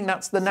 but don't you think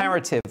that's the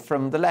narrative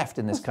from the left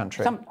in this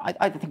country?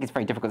 I think it's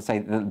very difficult to say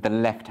that the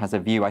left has a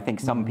view. I think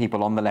some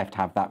people on the left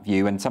have that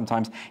view, and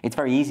sometimes it's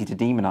very easy to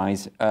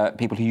demonise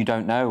people who you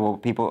don't know or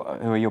people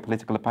who are your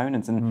political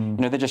opponents, and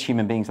they're just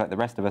human beings like the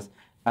rest of us.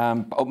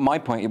 My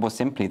point was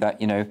simply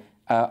that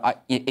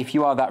if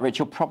you are that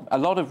rich, a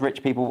lot of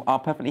rich people are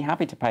perfectly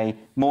happy to pay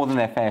more than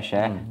their fair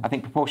share. I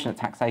think proportionate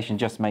taxation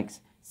just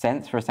makes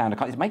sense for a sound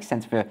economy. It makes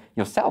sense for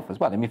yourself as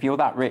well. I mean, if you're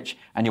that rich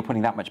and you're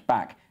putting that much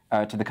back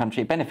to the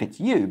country, it benefits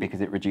you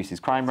because it reduces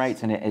crime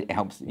rates and it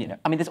helps,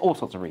 I mean, there's all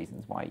sorts of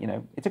reasons why,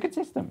 it's a good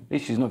system. At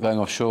least she's not going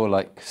offshore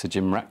like Sir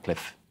Jim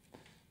Ratcliffe.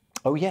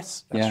 Oh,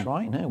 yes, that's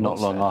right. No, not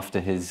long after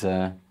he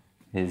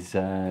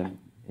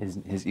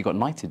got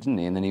knighted, didn't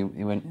he? And then he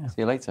went,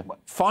 see you later.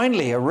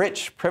 Finally, a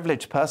rich,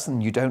 privileged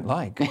person you don't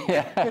like.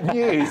 Good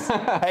news.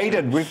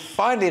 Hayden, we've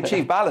finally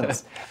achieved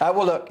balance.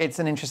 Well, look, it's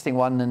an interesting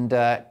one, and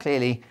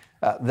clearly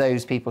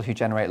those people who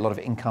generate a lot of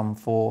income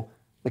for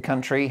the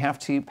country have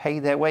to pay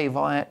their way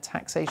via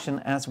taxation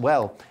as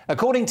well.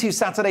 According to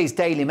Saturday's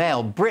Daily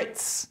Mail,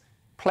 Brits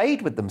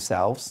played with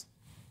themselves.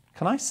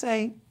 Can I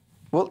say...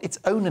 Well, it's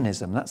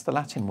onanism. That's the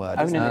Latin word.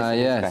 Onanism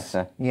is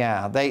better.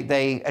 Yeah,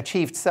 they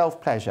achieved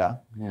self-pleasure.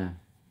 Yeah.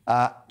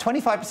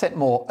 25%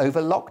 more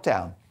over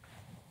lockdown.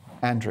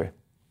 Andrew,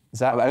 does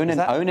that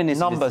onanism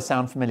number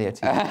sound familiar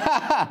to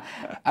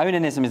you?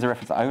 Onanism is a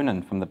reference to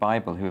Onan from the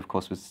Bible, who, of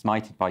course, was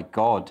smited by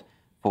God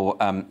for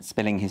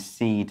spilling his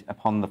seed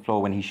upon the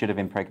floor when he should have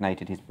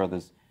impregnated his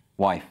brother's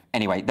wife.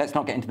 Anyway, let's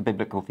not get into the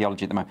biblical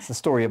theology at the moment. It's the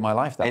story of my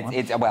life, that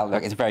one. Well,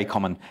 look, it's very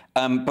common.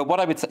 But what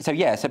I would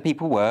say, so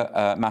people were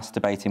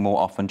masturbating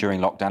more often during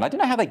lockdown. I don't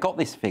know how they got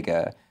this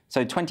figure.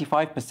 So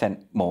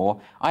 25%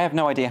 more. I have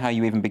no idea how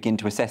you even begin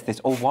to assess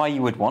this or why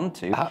you would want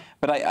to.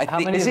 But I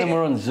think many of them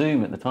were on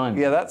Zoom at the time?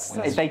 Yeah, that's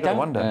they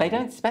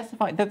don't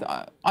specify.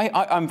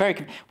 I'm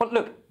very... Well,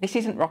 look, this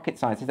isn't rocket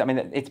science. I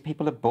mean, it's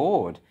people are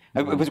bored.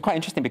 It was quite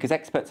interesting because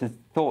experts had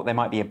thought there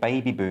might be a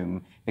baby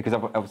boom because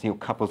obviously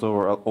couples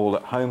are all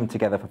at home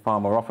together for far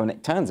more often.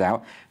 It turns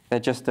out they're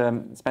just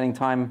spending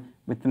time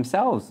with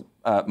themselves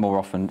more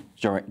often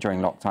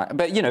during lockdown.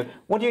 But,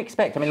 what do you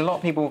expect? I mean, a lot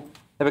of people...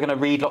 They were going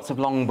to read lots of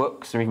long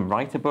books or even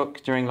write a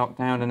book during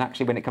lockdown, and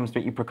actually when it comes to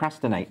it, you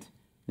procrastinate.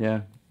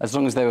 Yeah, as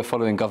long as they were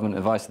following government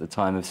advice at the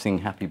time of singing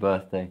Happy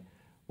Birthday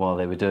while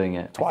they were doing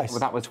it. Twice.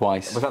 Well, that was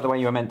twice. Was that the way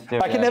you were meant to do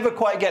it? I can never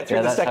quite get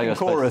through the second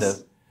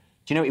chorus.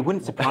 Do you know, it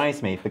wouldn't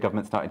surprise me if the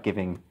government started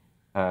giving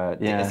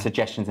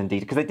suggestions and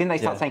details, because they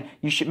start saying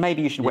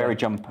maybe you should wear a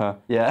jumper,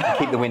 and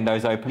keep the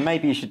windows open.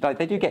 Maybe you should.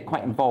 They do get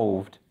quite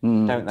involved,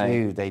 don't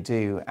they? They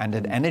do. And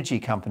an energy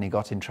company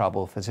got in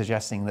trouble for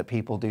suggesting that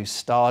people do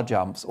star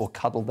jumps or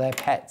cuddle their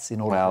pets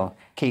in order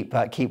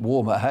to keep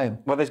warm at home.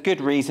 Well, there's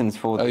good reasons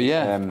for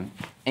the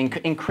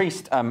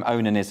increased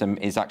onanism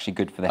is actually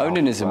good for the health.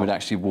 Onanism would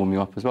actually warm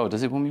you up as well.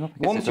 Does it warm you up?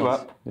 Warms you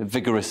up.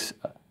 Vigorous.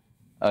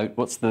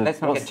 Let's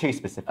not get too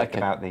specific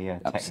about the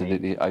technique.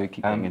 Absolutely, I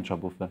keep getting in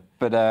trouble for.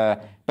 But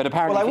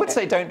apparently, well, I would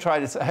say don't try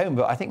this at home,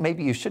 but I think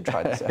maybe you should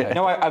try this at home.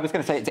 No, I was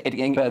going to say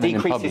it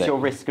decreases your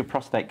risk of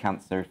prostate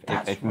cancer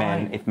if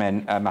men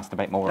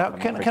masturbate more. Now,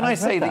 can I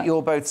say that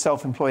you're both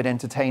self-employed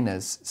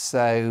entertainers,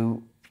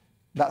 so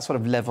that sort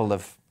of level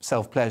of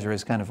self-pleasure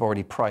is kind of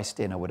already priced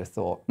in, I would have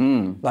thought.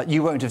 Like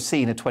you won't have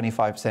seen a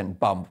 25%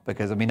 bump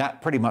because I mean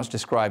that pretty much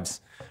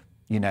describes.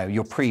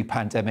 Your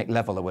pre-pandemic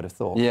level, I would have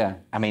thought. Yeah.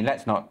 I mean,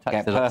 let's not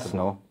get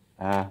personal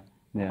about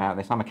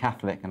this. I'm a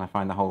Catholic and I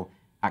find the whole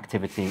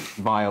activity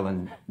vile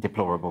and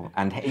deplorable,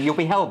 and you'll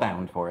be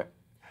hellbound for it.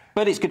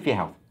 But it's good for your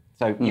health.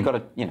 So you've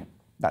got to,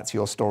 That's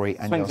your story,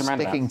 and Swings you're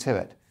and sticking roundabouts. to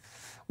it.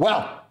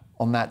 Well,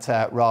 on that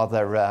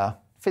rather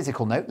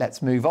physical note,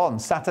 let's move on.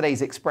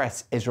 Saturday's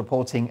Express is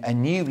reporting a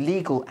new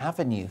legal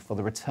avenue for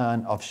the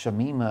return of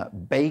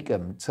Shamima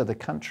Begum to the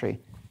country.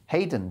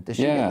 Hayden, does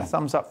she get a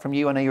thumbs up from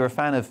you? I know you're a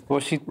fan of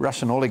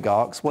Russian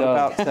oligarchs. What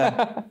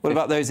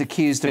about those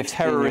accused of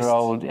terrorists?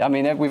 I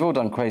mean, we've all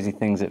done crazy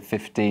things at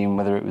 15,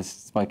 whether it was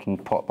smoking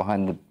pot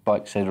behind the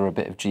bike shed or a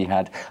bit of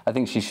jihad. I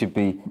think she should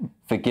be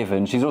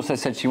forgiven. She's also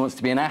said she wants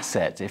to be an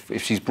asset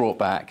if she's brought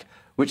back,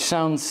 which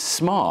sounds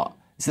smart.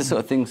 It's the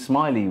sort of thing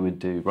Smiley would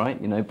do, right?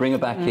 You know, bring her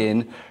back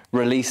in,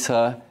 release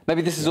her.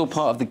 Maybe this is all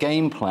part of the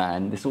game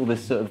plan. All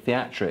this sort of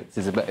theatrics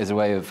is a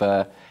way of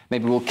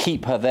maybe we'll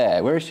keep her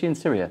there. Where is she in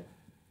Syria?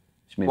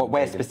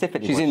 Where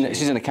specifically?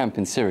 She's in a camp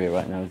in Syria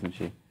right now, isn't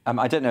she?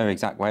 I don't know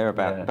exact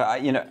whereabouts,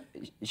 but you know,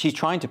 she's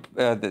trying to.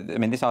 I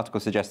mean, this article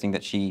is suggesting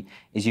that she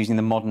is using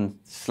the modern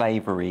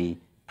slavery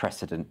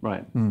precedent,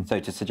 right? So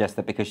to suggest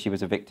that because she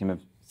was a victim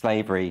of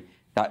slavery,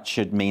 that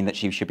should mean that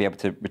she should be able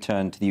to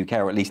return to the UK,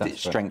 or at least it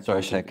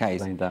strengthens her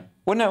case. That.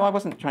 Well, no, I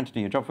wasn't trying to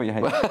do your job for you,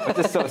 Hayden. I was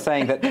just sort of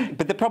saying that.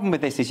 But the problem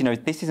with this is, you know,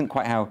 this isn't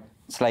quite how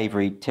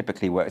slavery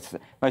typically works.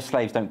 Most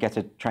slaves don't get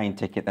a train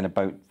ticket, then a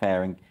boat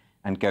fare,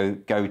 and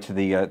go to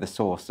the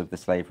source of the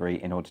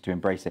slavery in order to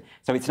embrace it.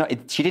 So it's not.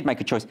 She did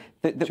make a choice.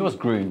 She was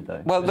groomed,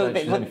 though. Well,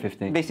 she's only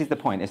 15. This is the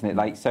point, isn't it?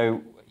 Like,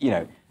 so you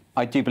know,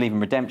 I do believe in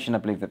redemption. I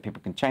believe that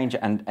people can change,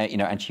 and you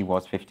know, and she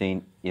was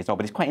 15 years old.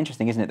 But it's quite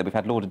interesting, isn't it, that we've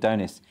had Lord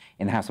Adonis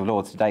in the House of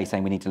Lords today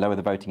saying we need to lower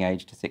the voting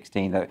age to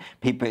 16. That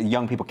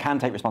young people can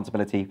take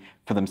responsibility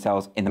for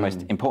themselves in the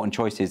most important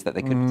choices that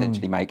they could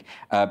potentially make.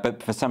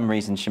 But for some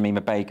reason,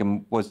 Shamima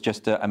Begum was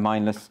just a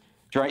mindless.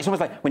 It's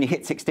almost like when you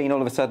hit 16,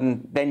 all of a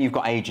sudden, then you've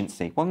got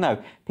agency. Well, no,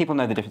 people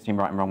know the difference between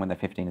right and wrong when they're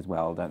 15 as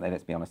well, don't they?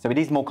 Let's be honest. So it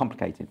is more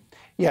complicated.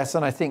 Yes,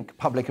 and I think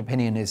public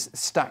opinion is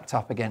stacked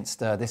up against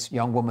this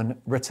young woman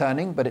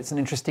returning, but it's an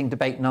interesting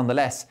debate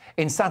nonetheless.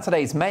 In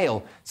Saturday's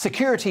Mail,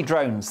 security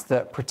drones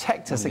that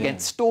protect us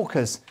against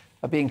stalkers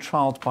are being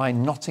trialled by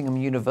Nottingham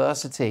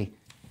University.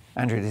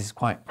 Andrew, this is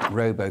quite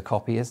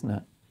Robocop-y, isn't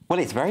it? Well,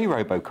 it's very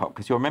Robocop,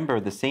 because you'll remember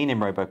the scene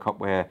in Robocop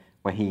where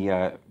he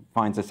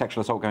finds a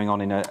sexual assault going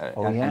on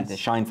and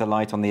shines the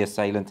light on the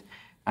assailant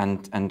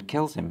and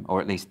kills him,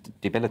 or at least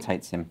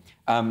debilitates him.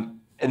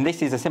 And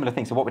this is a similar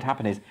thing. So what would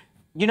happen is,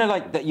 you know,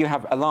 like that you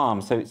have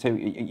alarms, so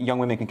young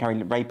women can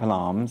carry rape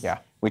alarms,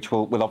 which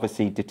will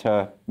obviously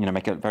deter, you know,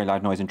 make a very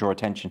loud noise and draw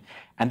attention.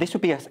 And this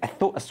would be a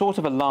sort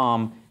of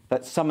alarm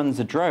that summons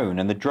a drone,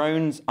 and the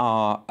drones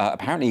are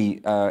apparently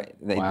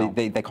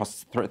they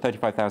cost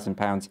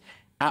 £35,000.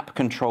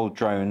 App-controlled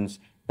drones.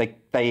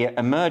 They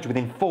emerge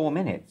within 4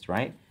 minutes,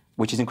 right?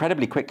 Which is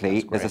incredibly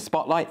quickly. There's a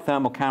spotlight,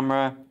 thermal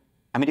camera.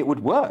 I mean, it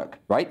would work,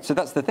 right? So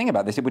that's the thing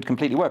about this. It would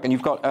completely work. And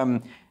you've got,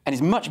 and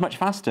it's much, much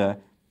faster.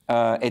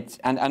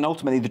 And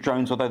ultimately, the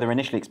drones, although they're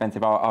initially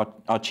expensive,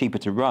 are cheaper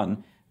to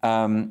run.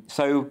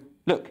 So,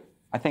 look,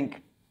 I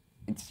think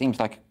it seems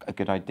like a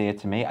good idea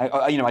to me.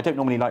 You know, I don't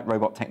normally like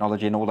robot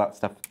technology, and all that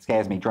stuff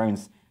scares me.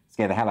 Drones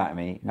scare the hell out of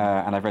me.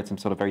 And I've read some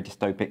sort of very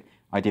dystopic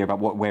idea about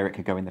where it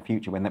could go in the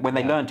future when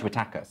they learn to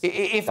attack us.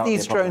 If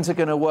these drones are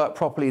going to work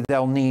properly,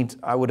 they'll need,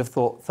 I would have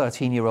thought,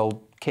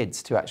 13-year-old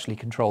kids to actually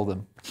control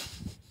them.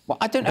 Well,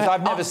 I don't know.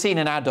 I've never seen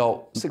an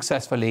adult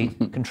successfily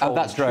control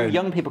that's a drone. true.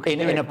 Young people can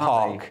do in it, a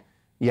park.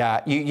 They?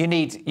 Yeah, you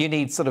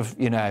need sort of,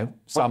 you know,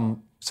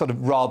 some sort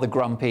of rather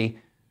grumpy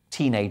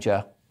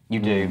teenager. You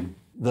do.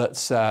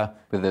 That's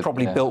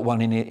probably built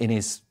one in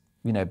his,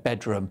 you know,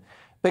 bedroom.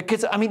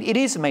 Because, I mean, it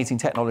is amazing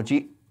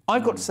technology.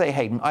 I've got to say,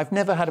 Hayden, I've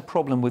never had a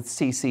problem with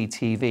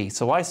CCTV,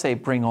 so I say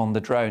bring on the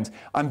drones.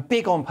 I'm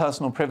big on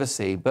personal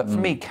privacy, but for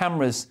me,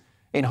 cameras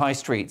in high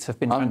streets have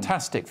been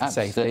fantastic for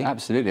safety.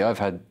 Absolutely. I've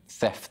had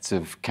thefts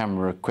of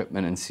camera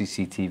equipment, and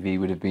CCTV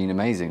would have been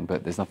amazing,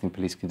 but there's nothing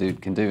police can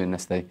do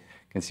unless they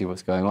can see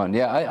what's going on.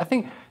 Yeah, I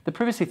think the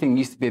privacy thing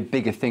used to be a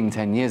bigger thing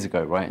 10 years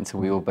ago, right,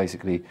 until we all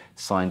basically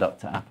signed up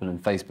to Apple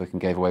and Facebook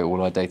and gave away all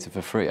our data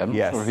for free. I'm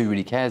not sure who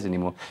really cares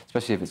anymore,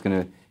 especially if it's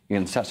going to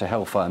such a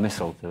hellfire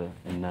missile to.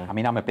 I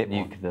mean, I'm a bit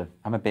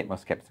more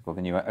sceptical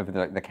than you over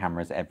the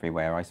cameras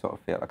everywhere. I sort of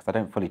feel because I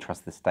don't fully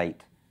trust the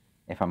state.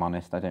 If I'm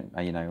honest, I don't.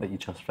 You know. But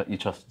you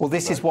trust. Well,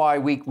 this is why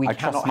we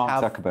cannot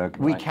have Zuckerberg,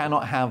 we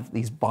cannot have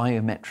these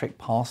biometric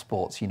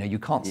passports. You know, you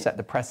can't set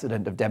the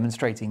precedent of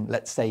demonstrating,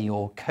 let's say,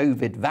 your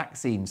COVID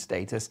vaccine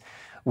status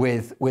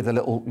with a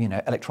little, you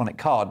know, electronic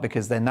card,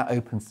 because then that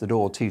opens the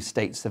door to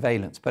state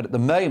surveillance. But at the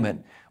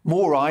moment,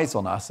 more eyes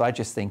on us, I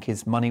just think,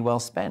 is money well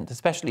spent,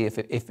 especially if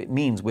it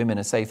means women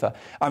are safer.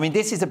 I mean,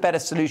 this is a better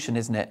solution,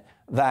 isn't it,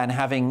 than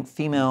having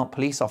female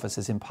police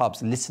officers in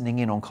pubs listening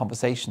in on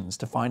conversations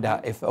to find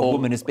out if a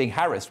woman is being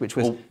harassed, which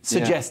was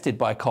suggested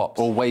by cops.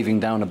 Or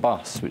waving down a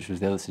bus, which was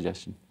the other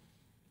suggestion.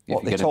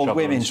 What, they told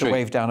women to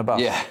wave down a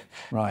bus? Yeah.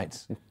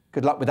 Right.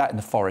 Good luck with that in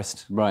the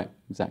forest. Right,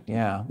 exactly.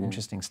 Yeah,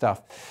 interesting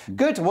stuff.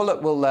 Good. Well,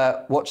 look, we'll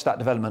watch that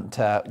development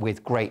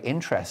with great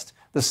interest.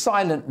 The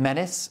silent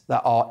menace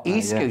that are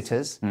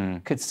e-scooters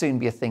could soon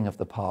be a thing of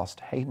the past.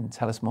 Hayden,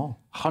 tell us more.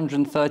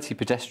 130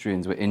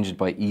 pedestrians were injured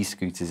by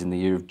e-scooters in the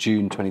year of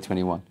June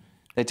 2021.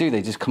 They do.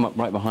 They just come up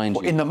right behind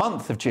you. In the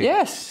month of June?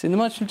 Yes, in the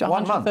month of June.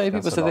 130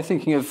 people. That's So they're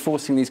thinking of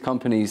forcing these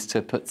companies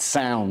to put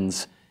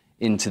sounds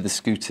into the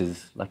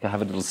scooters. Like I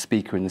have a little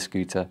speaker in the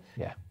scooter.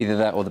 Yeah. Either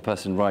that or the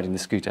person riding the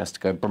scooter has to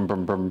go brum,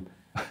 brum, brum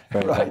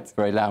very, Right.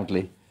 very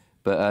loudly.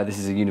 But this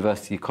is a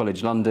University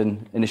College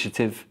London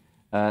initiative.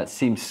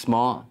 Seems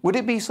smart. Would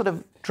it be sort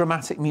of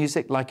dramatic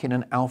music like in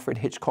an Alfred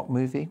Hitchcock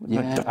movie?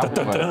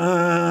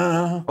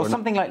 Yeah. Or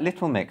something like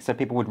Little Mix, so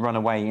people would run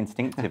away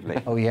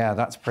instinctively. Oh, yeah,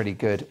 that's pretty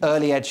good.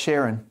 Early Ed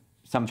Sheeran.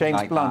 Something James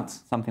like Blunt.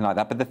 that, something like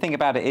that. But the thing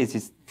about it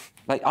is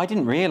like I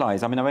didn't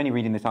realise. I mean, I'm only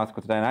reading this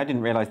article today, and I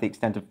didn't realise the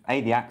extent of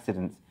the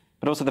accidents,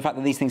 but also the fact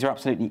that these things are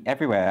absolutely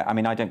everywhere. I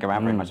mean, I don't go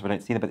out very much, so I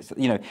don't see them. But it's,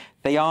 you know,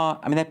 they are.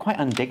 I mean, they're quite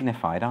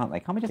undignified, aren't they?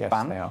 Can't we just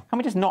ban? They are. Can't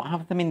we just not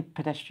have them in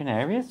pedestrian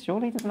areas?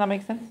 Surely, doesn't that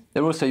make sense?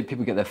 They're also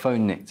people get their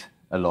phone nicked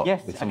a lot.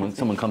 Yes, If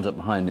someone comes up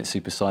behind, it's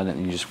super silent,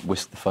 and you just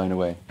whisk the phone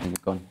away, and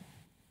you're gone.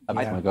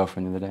 Happened to my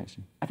girlfriend the other day,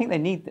 actually. I think they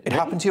need. It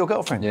happened to your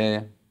girlfriend? Yeah,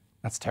 yeah.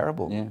 That's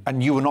terrible. Yeah.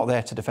 And you were not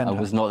there to defend her? I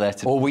was not there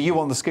to... Or were you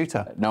on the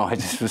scooter? No, I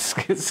just was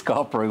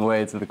scarpering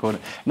away into the corner.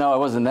 No, I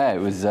wasn't there.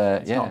 It was,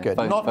 It's not good.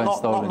 phone Not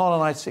a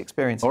nice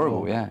experience.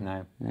 Horrible, at all. yeah.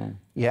 No. Yeah.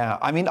 Yeah,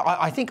 I mean,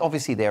 I think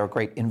obviously they're a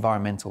great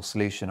environmental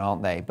solution,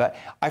 aren't they? But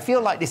I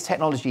feel like this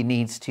technology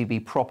needs to be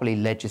properly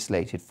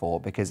legislated for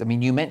because, I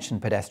mean, you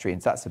mentioned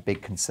pedestrians, that's a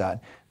big concern.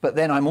 But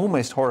then I'm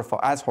almost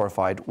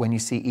horrified when you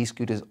see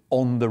e-scooters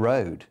on the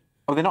road.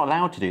 Oh, they're not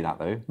allowed to do that,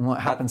 though. Well,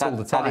 it happens all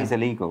the time. That is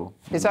illegal.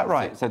 Is that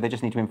right? So they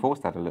just need to enforce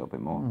that a little bit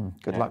more.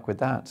 Good luck with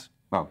that.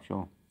 Well,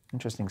 sure.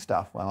 Interesting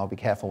stuff. Well, I'll be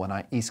careful when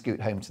I e-scoot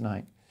home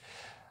tonight.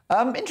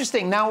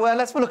 Interesting. Now,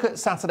 let's look at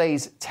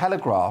Saturday's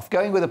Telegraph,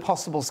 going with a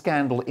possible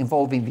scandal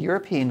involving the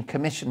European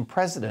Commission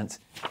president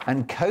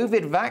and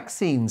COVID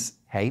vaccines.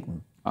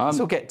 Hayden, this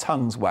will get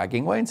tongues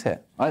wagging, won't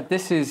it?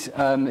 This is,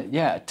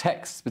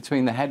 text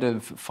between the head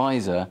of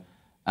Pfizer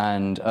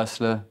and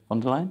Ursula von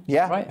der Leyen.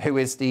 Yeah, right? Who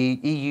is the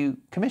EU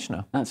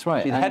commissioner. That's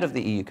right. She's the head of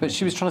the EU commissioner. But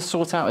she was trying to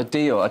sort out a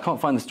deal. I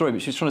can't find the story,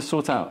 but she was trying to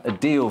sort out a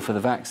deal for the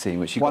vaccine,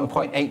 which she got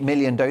 1.8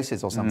 million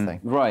doses or something.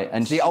 Right.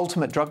 And it's the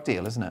ultimate drug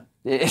deal, isn't it?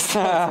 It's the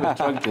ultimate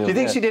drug deal. Do you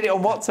think she did it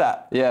on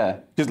WhatsApp? Yeah.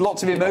 Just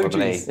lots of emojis.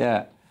 Probably.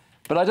 Yeah.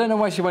 But I don't know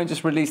why she won't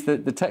just release the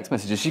text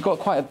messages. She got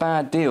quite a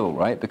bad deal,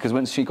 right? Because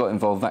once she got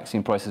involved,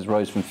 vaccine prices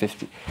rose from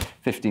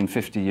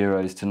 1550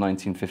 euros to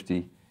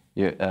 1950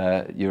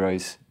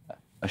 euros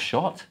a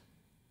shot.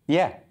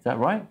 Yeah. Is that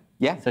right?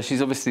 Yeah. So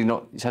she's obviously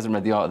not, she hasn't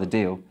read the art of the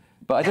deal.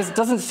 But it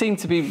doesn't seem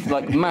to be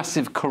like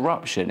massive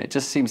corruption. It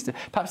just seems to...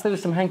 Perhaps there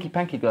was some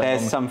hanky-panky going on.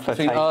 There's some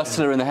between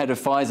Ursula and the head of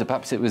Pfizer.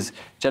 Perhaps it was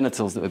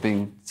genitals that were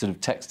being sort of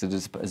texted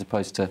as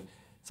opposed to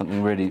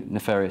something really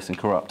nefarious and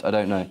corrupt. I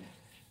don't know.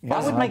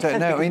 Yes, that would make I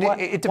don't sense. know. I mean, Why-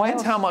 it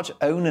depends how much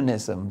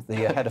onanism the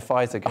head of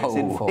Pfizer goes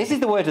in for. This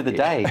is the word of the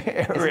day,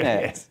 It isn't really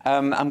it? is.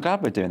 I'm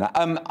glad we're doing that.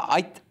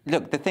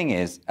 Look, the thing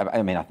is,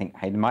 I mean, I think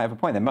Hayden might have a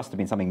point. There must have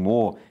been something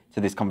more to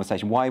this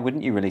conversation. Why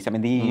wouldn't you release? I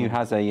mean, the EU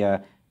has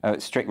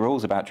strict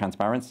rules about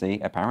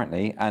transparency,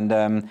 apparently, and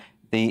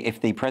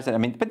if the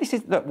president, I mean, but this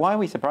is, look, why are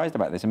we surprised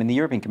about this? I mean, the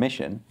European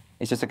Commission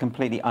is just a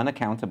completely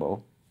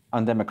unaccountable,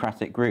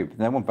 undemocratic group.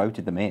 No one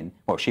voted them in.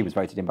 Well, she was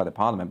voted in by the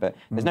Parliament, but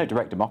there's no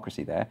direct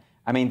democracy there.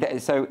 I mean,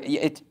 so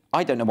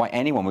I don't know why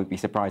anyone would be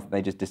surprised that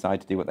they just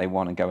decide to do what they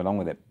want and go go along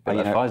with it. But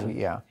like Pfizer.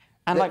 Yeah.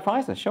 And like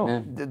Pfizer, sure.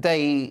 Yeah.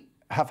 They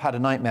have had a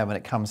nightmare when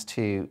it comes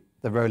to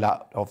the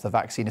rollout of the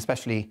vaccine,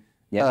 especially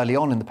early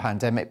on in the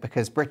pandemic,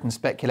 because Britain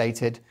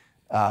speculated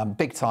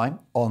big time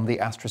on the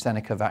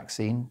AstraZeneca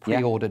vaccine,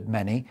 pre-ordered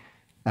many,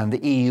 and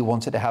the EU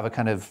wanted to have a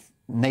kind of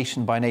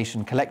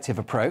nation-by-nation collective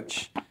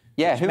approach.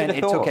 Yeah, which who would meant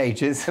have thought? It took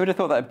ages. Who would have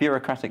thought that a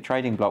bureaucratic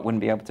trading bloc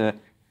wouldn't be able to,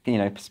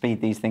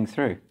 speed these things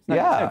through?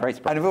 No great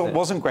surprise, and it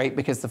wasn't great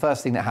because the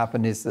first thing that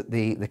happened is that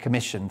the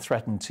Commission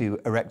threatened to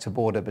erect a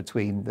border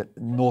between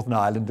Northern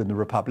Ireland and the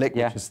Republic,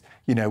 which is,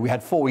 we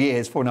had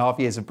 4.5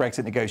 years of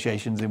Brexit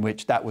negotiations in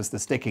which that was the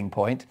sticking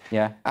point.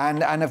 Yeah.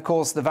 And of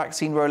course, the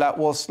vaccine rollout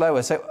was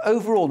slower. So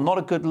overall, not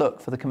a good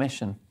look for the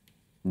Commission.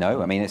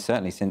 No, I mean, it's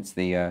certainly since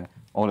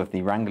all of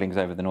the wranglings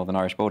over the Northern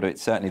Irish border,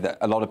 it's certainly that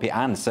a lot of people,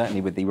 and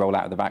certainly with the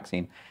rollout of the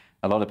vaccine,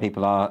 a lot of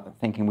people are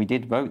thinking we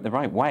did vote the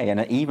right way, and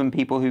even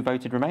people who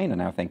voted Remain are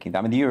now thinking that.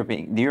 I mean, the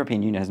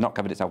European Union has not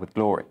covered itself with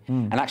glory.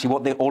 And actually,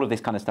 what all of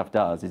this kind of stuff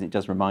does is it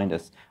does remind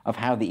us of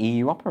how the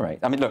EU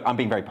operates. I mean, look, I'm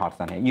being very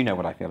partisan here. You know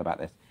what I feel about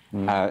this.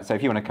 So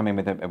if you want to come in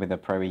with a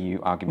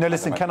pro-EU argument... No,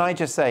 listen, can I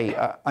just say,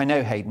 I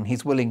know Hayden,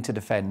 he's willing to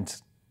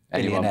defend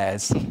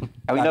billionaires,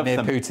 Vladimir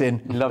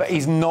Putin, but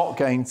he's not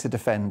going to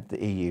defend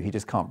the EU. He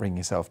just can't bring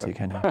himself to,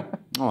 can he?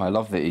 Oh, I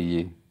love the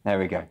EU. There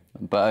we go.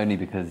 But only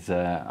because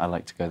I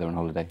like to go there on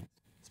holiday.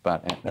 It's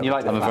about it. You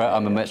like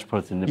I'm a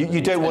metropolitan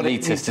You don't want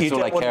elitist. to, It's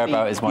all I care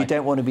about is my... You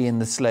don't want to be in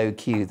the slow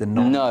queue, the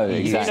non-EU. No,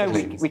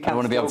 exactly. I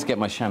want to be able to get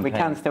my champagne. We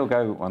can still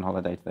go on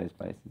holiday to those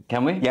places.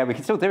 Can we? Yeah, we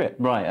can still do it.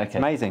 Right, okay. It's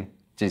amazing.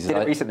 Jesus, Did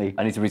it recently.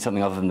 I need to read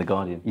something other than The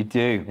Guardian. You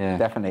do,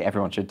 definitely.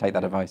 Everyone should take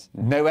that advice.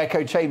 No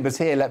echo chambers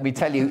here, let me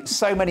tell you.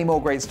 So many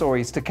more great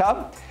stories to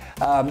come.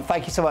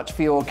 Thank you so much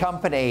for your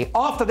company.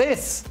 After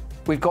this,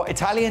 we've got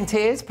Italian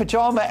tears,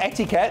 pyjama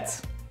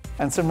etiquette,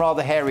 and some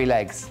rather hairy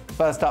legs.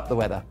 First up, the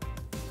weather.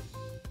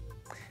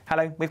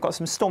 Hello, we've got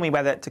some stormy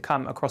weather to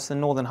come across the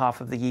northern half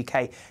of the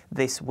UK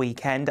this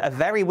weekend. A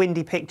very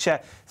windy picture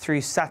through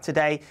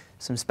Saturday.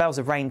 Some spells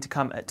of rain to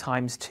come at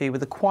times too,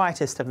 with the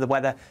quietest of the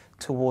weather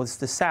towards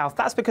the south.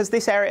 That's because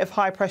this area of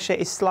high pressure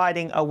is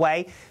sliding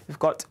away. We've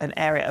got an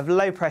area of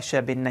low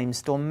pressure been named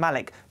Storm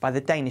Malik by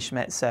the Danish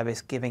Met Service,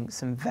 giving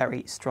some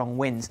very strong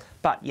winds.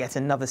 But yet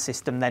another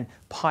system then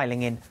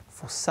piling in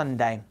for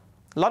Sunday.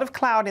 A lot of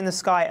cloud in the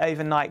sky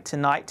overnight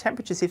tonight.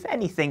 Temperatures, if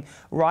anything,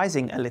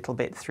 rising a little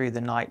bit through the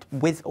night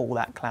with all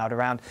that cloud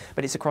around.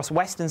 But it's across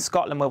western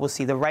Scotland where we'll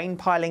see the rain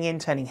piling in,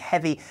 turning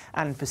heavy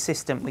and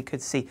persistent. We could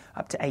see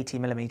up to 80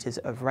 millimetres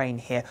of rain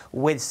here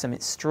with some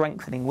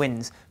strengthening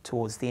winds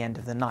towards the end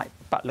of the night.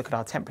 But look at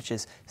our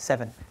temperatures,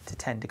 7 to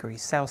 10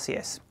 degrees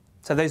Celsius.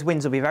 So those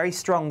winds will be very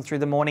strong through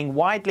the morning,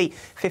 widely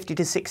 50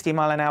 to 60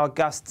 mile an hour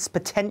gusts,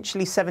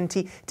 potentially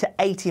 70 to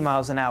 80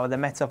 miles an hour. The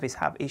Met Office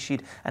have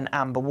issued an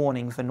amber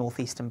warning for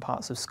northeastern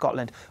parts of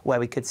Scotland, where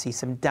we could see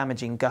some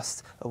damaging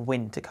gusts of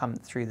wind to come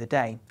through the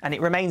day. And it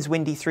remains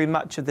windy through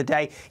much of the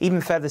day. Even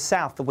further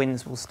south, the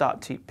winds will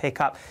start to pick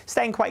up,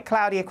 staying quite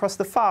cloudy across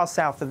the far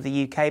south of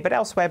the UK, but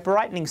elsewhere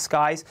brightening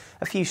skies,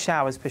 a few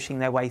showers pushing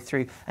their way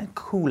through, and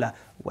cooler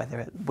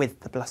weather with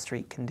the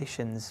blustery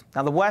conditions.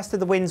 Now, the worst of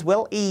the winds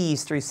will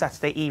ease through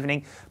Saturday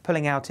evening,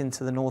 pulling out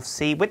into the North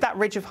Sea. With that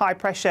ridge of high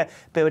pressure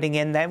building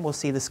in, then we'll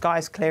see the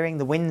skies clearing,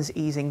 the winds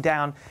easing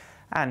down,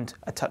 and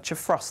a touch of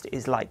frost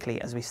is likely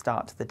as we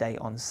start the day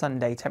on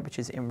Sunday.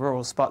 Temperatures in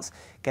rural spots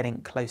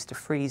getting close to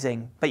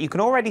freezing. But you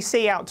can already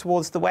see out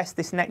towards the west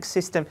this next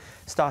system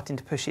starting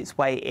to push its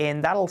way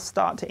in. That'll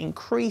start to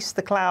increase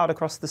the cloud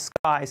across the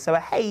sky, so a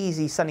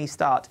hazy sunny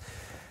start,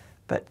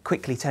 but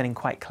quickly turning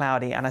quite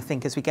cloudy. And I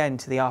think as we get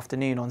into the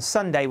afternoon on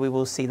Sunday, we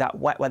will see that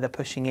wet weather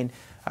pushing in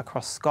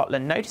across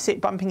Scotland. Notice it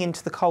bumping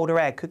into the colder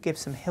air, could give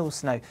some hill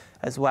snow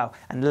as well.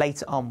 And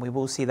later on, we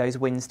will see those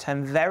winds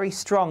turn very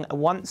strong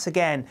once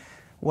again,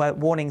 where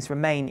warnings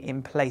remain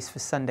in place for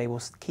Sunday.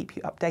 We'll keep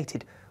you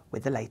updated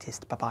with the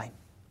latest. Bye-bye.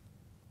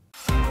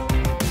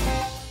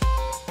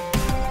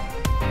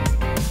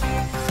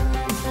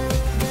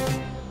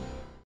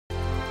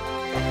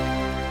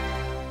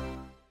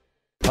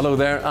 Hello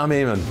there, I'm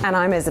Eamon. And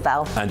I'm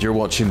Isabel. And you're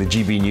watching the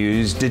GB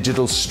News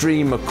digital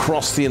stream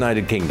across the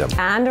United Kingdom.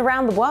 And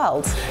around the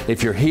world.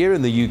 If you're here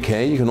in the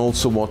UK, you can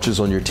also watch us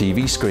on your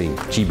TV screen.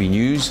 GB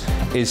News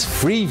is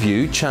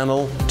Freeview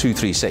channel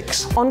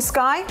 236. On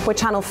Sky, we're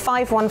channel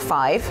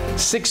 515.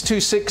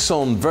 626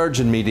 on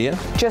Virgin Media.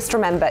 Just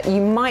remember,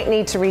 you might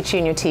need to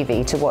retune your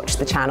TV to watch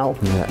the channel.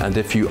 Yeah, and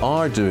if you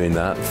are doing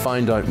that,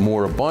 find out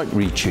more about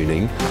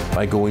retuning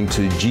by going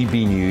to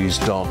gbnews.uk.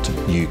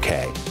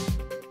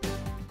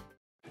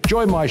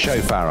 Join my show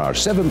Farage,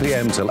 7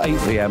 p.m. till 8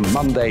 p.m.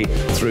 Monday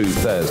through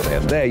Thursday,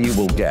 and there you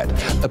will get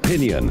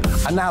opinion,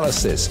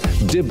 analysis,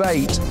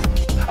 debate,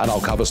 and I'll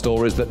cover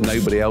stories that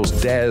nobody else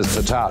dares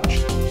to touch.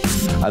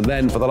 And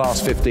then for the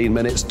last 15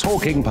 minutes,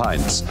 talking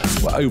pints.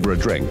 We're over a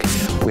drink.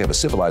 We have a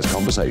civilised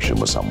conversation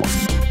with someone.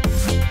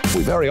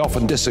 We very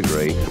often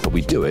disagree, but we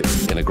do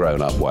it in a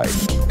grown-up way.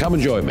 Come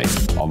and join me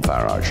on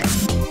Farage.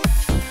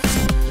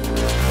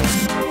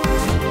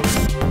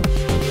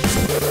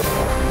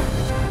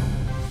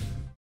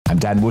 I'm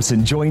Dan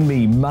Wootton. Join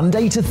me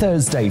Monday to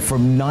Thursday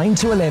from 9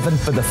 to 11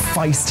 for the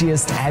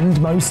feistiest and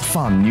most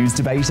fun news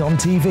debate on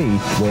TV,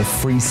 where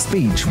free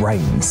speech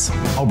reigns.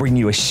 I'll bring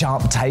you a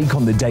sharp take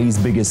on the day's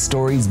biggest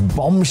stories,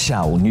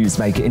 bombshell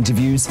newsmaker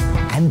interviews,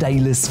 and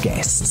A-list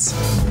guests.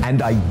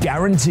 And I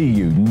guarantee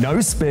you,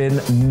 no spin,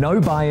 no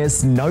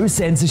bias, no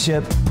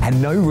censorship, and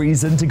no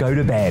reason to go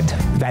to bed.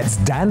 That's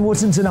Dan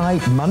Wootton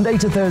tonight, Monday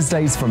to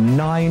Thursdays from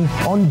 9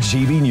 on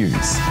GB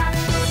News.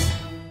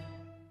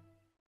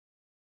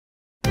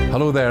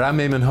 Hello there, I'm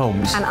Eamon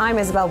Holmes. And I'm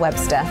Isabel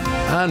Webster.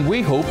 And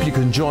we hope you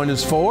can join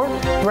us for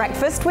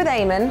Breakfast with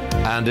Eamon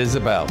and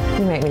Isabel.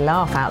 You make me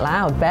laugh out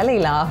loud, belly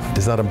laugh.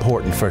 Is that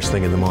important first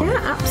thing in the morning?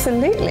 Yeah,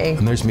 absolutely.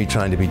 And there's me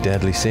trying to be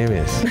deadly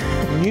serious.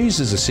 News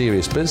is a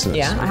serious business.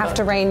 Yeah, I have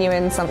to rein you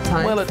in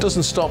sometimes. Well, it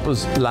doesn't stop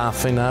us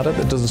laughing at it.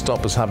 It doesn't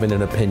stop us having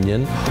an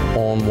opinion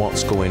on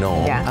what's going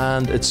on. Yeah.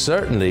 And it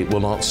certainly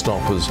will not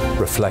stop us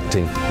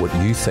reflecting what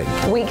you think.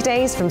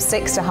 Weekdays from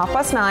 6 to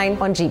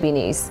 9:30 on GB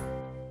News.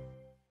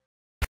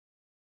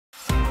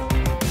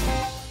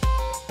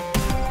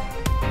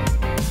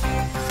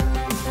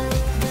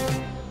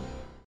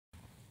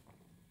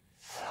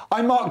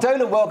 I'm Mark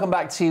Dolan. Welcome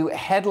back to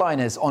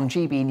Headliners on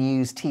GB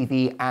News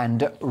TV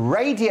and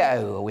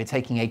Radio. We're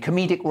taking a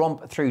comedic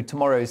romp through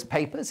tomorrow's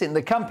papers in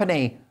the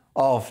company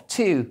of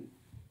two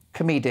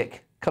comedic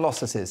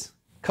colossuses.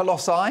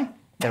 Colossi,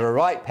 they're a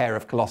right pair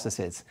of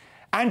colossuses.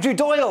 Andrew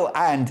Doyle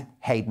and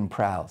Hayden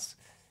Prowse.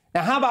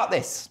 Now, how about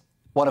this?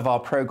 One of our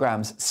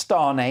programme's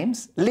star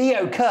names,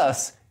 Leo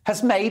Kearse,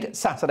 has made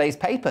Saturday's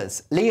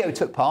papers. Leo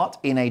took part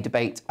in a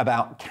debate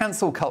about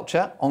cancel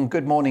culture on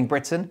Good Morning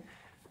Britain.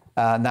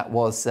 And that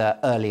was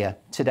earlier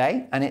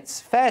today. And it's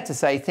fair to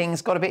say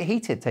things got a bit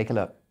heated. Take a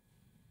look.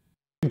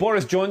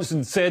 Boris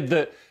Johnson said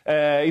that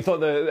he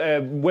thought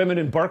that women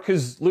in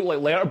burqas look like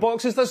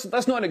letterboxes.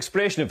 That's not an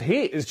expression of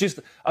hate. It's just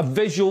a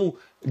visual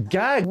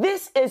gag.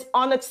 This is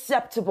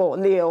unacceptable,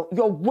 Leo.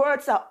 Your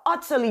words are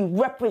utterly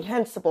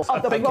reprehensible. I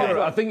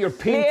think you're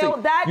painting.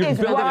 Leo, that you're is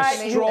building why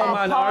a straw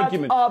man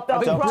argument. I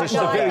think Britain's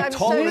a very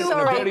tolerant and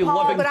a very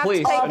loving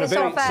place and a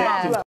very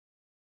accepting.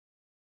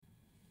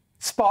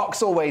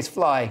 Sparks always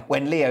fly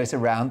when Leo's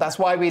around. That's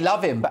why we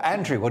love him. But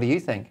Andrew, what do you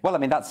think? Well, I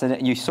mean,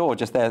 you saw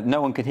just there,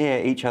 no one could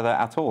hear each other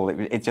at all.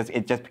 It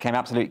just became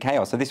absolute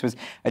chaos. So this was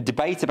a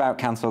debate about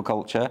cancel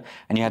culture,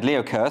 and you had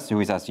Leo Kearse, who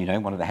is, as you know,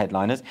 one of the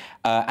headliners,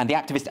 and the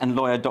activist and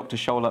lawyer Dr.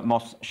 Shola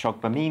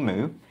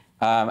Mos-Shogbamimu.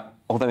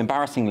 Although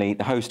embarrassingly,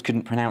 the host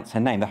couldn't pronounce her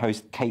name. The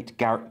host, Kate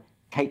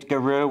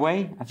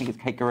Garraway, I think it's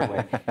Kate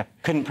Garraway,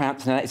 couldn't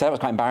pronounce her name, so that was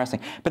quite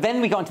embarrassing. But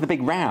then we got into the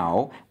big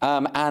row,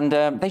 and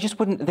they just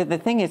wouldn't. The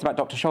thing is about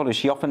Dr. Scholler,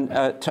 she often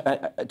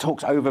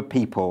talks over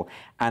people,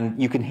 and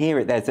you can hear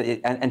it.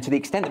 And to the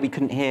extent that we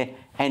couldn't hear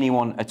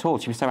anyone at all,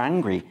 she was so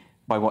angry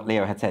by what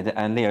Leo had said,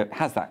 and Leo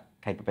has that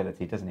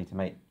capability, doesn't he,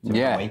 to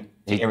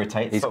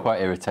irritate. He's quite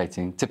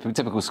irritating.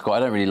 Typical Scot. I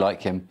don't really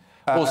like him.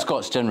 Or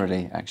Scots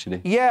generally,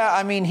 actually. Yeah,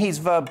 I mean, he's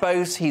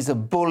verbose, he's a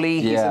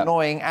bully, he's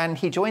annoying, and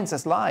he joins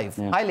us live.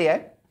 Yeah. Hi,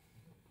 Leo.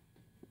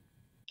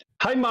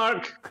 Hi,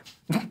 Mark.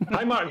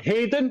 Hi, Mark.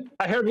 Hayden,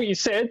 I heard what you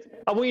said.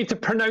 I want you to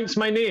pronounce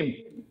my name.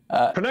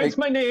 Pronounce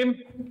my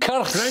name.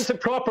 Kearse. Pronounce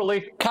it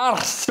properly.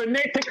 Kearse.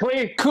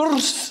 Phonetically.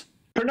 Kearse.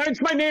 Pronounce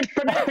my name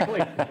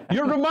phonetically.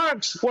 Your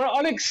remarks were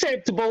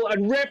unacceptable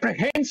and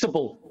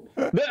reprehensible.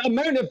 The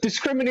amount of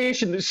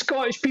discrimination that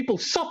Scottish people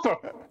suffer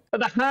at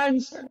the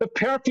hands of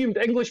perfumed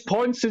English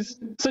ponces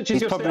such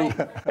as yourself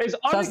is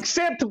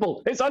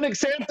unacceptable. It's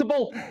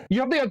unacceptable.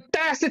 You have the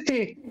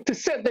audacity to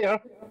sit there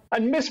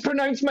and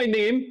mispronounce my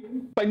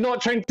name by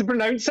not trying to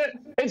pronounce it.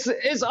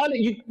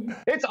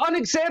 It's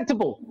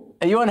unacceptable.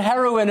 Are you on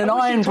heroin and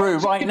iron brew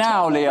right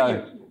now,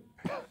 Leo?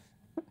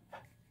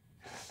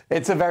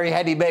 It's a very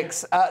heady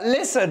mix.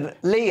 Listen,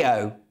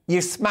 Leo,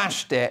 you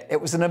smashed it.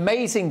 It was an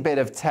amazing bit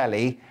of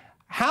telly.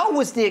 How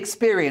was the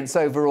experience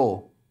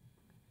overall?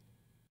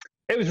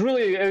 It was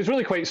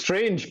really quite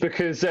strange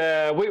because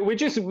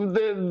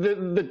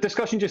the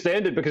discussion just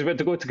ended because we had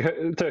to go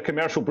to a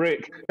commercial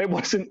break. It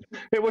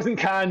wasn't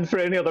canned for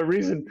any other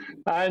reason,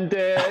 and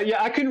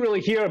I couldn't really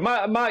hear.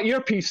 My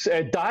earpiece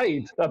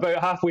died about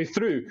halfway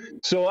through,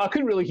 so I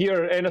couldn't really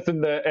hear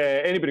anything that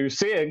anybody was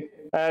saying.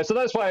 So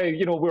that's why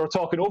we were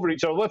talking over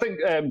each other. Well, I think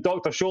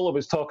Dr. Shola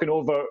was talking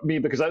over me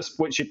because that's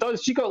what she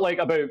does. She got like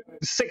about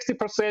 60%,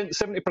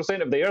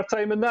 70% of the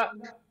airtime in that.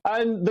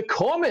 And the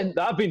comment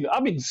that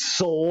I've been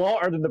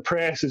slaughtered in the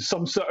press is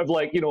some sort of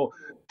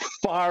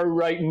far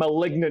right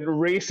malignant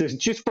racist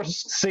just for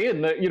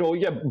saying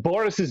that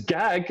Boris's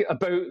gag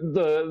about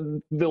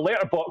the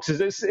letterboxes.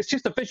 It's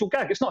just a visual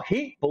gag. It's not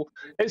hateful.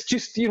 It's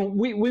just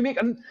we make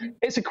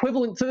it's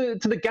equivalent to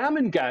the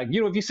gammon gag.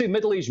 If you say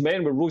middle-aged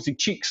men with rosy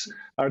cheeks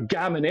are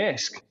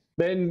gammon-esque,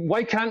 then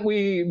why can't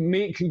we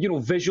make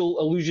visual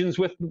allusions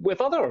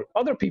with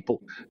other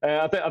people?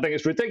 I think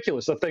it's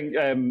ridiculous. I think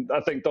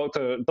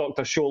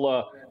Dr.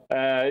 Shola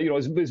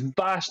is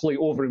vastly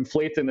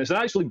overinflating this and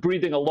actually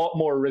breeding a lot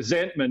more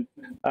resentment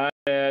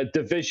and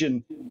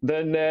division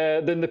than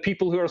the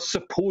people who are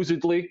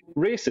supposedly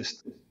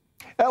racist.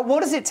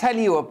 What does it tell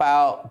you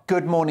about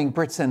Good Morning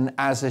Britain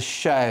as a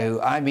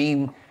show? I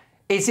mean,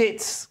 is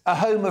it a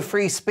home of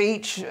free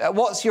speech?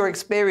 What's your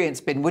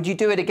experience been? Would you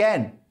do it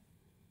again?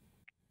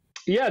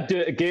 Yeah, I'd do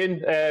it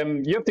again.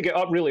 You have to get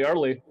up really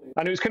early.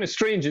 And it was kind of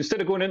strange.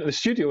 Instead of going into the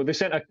studio, they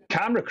sent a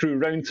camera crew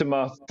round to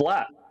my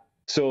flat.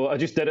 So I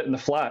just did it in the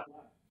flat.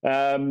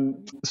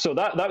 So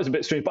that was a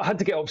bit strange. But I had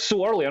to get up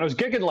so early. And I was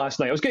gigging last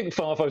night. I was gigging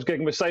I was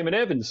gigging with Simon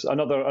Evans,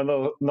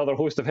 another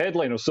host of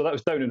Headliners. So that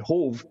was down in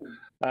Hove.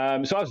 So I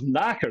was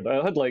knackered.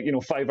 I had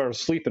 5 hours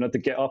sleep and had to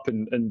get up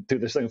and do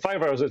this thing.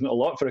 5 hours isn't a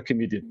lot for a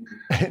comedian.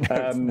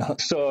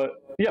 So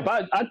yeah,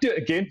 but I'd do it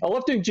again. I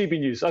love doing GB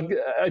News.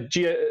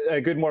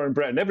 Good Morning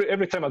Britain.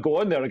 Every time I go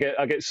on there,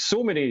 I get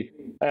so many.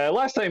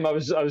 Last time I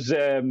was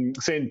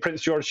saying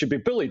Prince George should be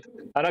bullied,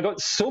 and I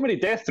got so many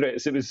death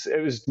threats. It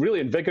was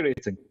really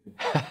invigorating.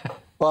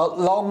 Well,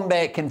 long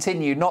may it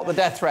continue. Not the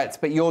death threats,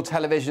 but your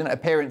television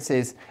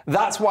appearances.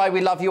 That's why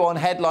we love you on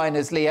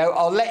Headliners, Leo.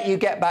 I'll let you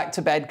get back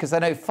to bed because I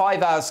know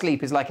 5 hours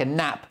sleep is like a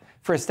nap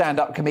for a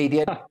stand-up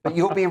comedian. But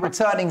you'll be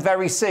returning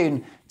very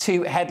soon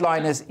to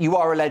Headliners. You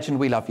are a legend.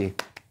 We love you.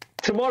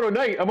 Tomorrow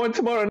night. I'm on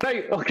tomorrow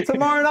night. Okay.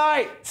 Tomorrow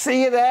night.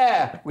 See you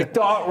there with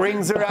dark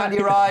rings around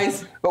your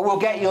eyes. But we'll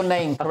get your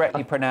name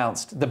correctly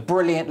pronounced. The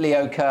brilliant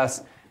Leo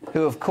Kearse,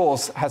 who, of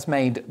course, has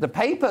made the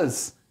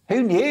papers.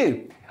 Who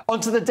knew? On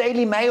to the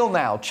Daily Mail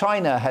now.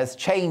 China has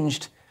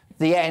changed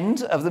the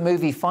end of the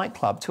movie Fight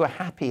Club to a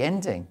happy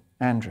ending.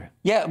 Andrew.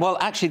 Yeah, well,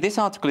 actually, this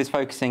article is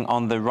focusing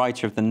on the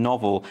writer of the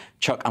novel,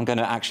 Chuck, I'm going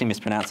to actually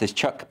mispronounce this,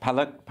 Chuck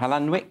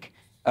Palahniuk.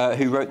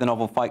 who wrote the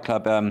novel Fight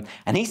Club,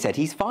 and he said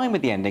he's fine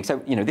with the ending.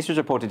 So, you know, this was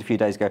reported a few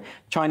days ago.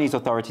 Chinese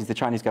authorities, the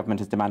Chinese government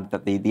has demanded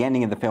that the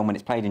ending of the film when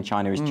it's played in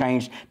China is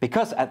changed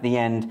because at the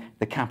end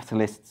the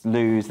capitalists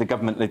lose, the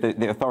government,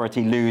 the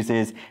authority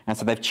loses, and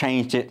so they've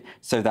changed it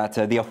so that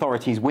the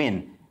authorities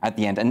win at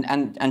the end.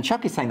 And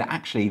Chuck is saying that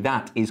actually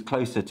that is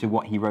closer to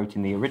what he wrote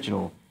in the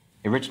original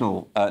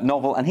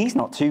novel, and he's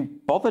not too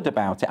bothered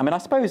about it. I mean, I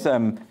suppose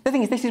the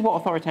thing is, this is what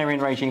authoritarian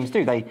regimes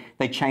do.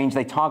 They change,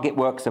 they target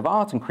works of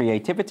art and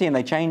creativity, and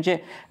they change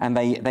it, and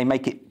they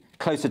make it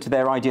closer to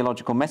their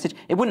ideological message.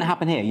 It wouldn't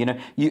happen here, you know.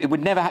 It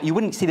would never. You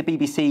wouldn't see the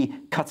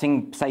BBC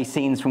cutting, say,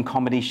 scenes from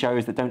comedy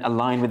shows that don't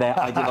align with their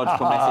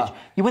ideological message.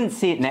 You wouldn't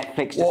see it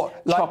Netflix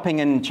just chopping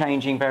and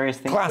changing various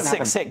things.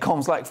 Classic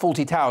sitcoms like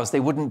Fawlty Towers,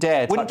 they wouldn't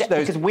dare touch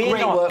those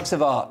great works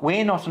of art.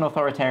 We're not an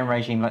authoritarian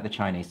regime like the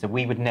Chinese, so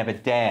we would never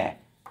dare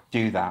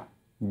do that.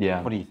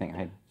 Yeah. What do you think,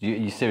 Hayden?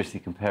 You're seriously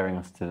comparing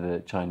us to the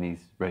Chinese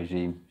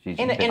regime?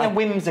 In a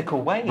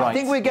whimsical way. Right. I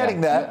think we're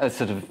getting there. A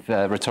sort of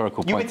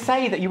rhetorical point. You would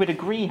say that you would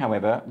agree,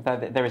 however,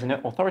 that there is an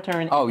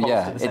authoritarian Oh, impulse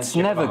yeah. to the It's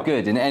never art.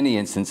 good in any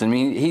instance. I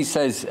mean, he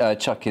says,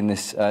 Chuck, in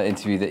this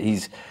interview that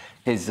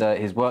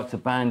his works are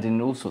banned in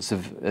all sorts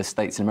of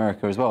states in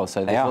America as well.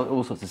 So there's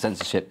all sorts of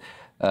censorship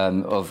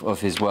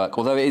of his work.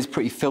 Although it is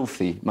pretty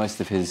filthy.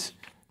 Most of his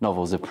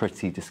novels are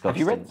pretty disgusting. Have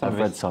you read some? I've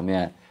read some,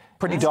 yeah.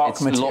 Pretty dark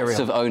material. Lots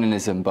of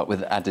onanism, but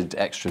with added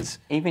extras.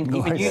 Even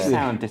you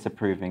sound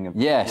disapproving of.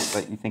 Yes.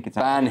 But you think it's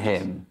ban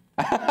him.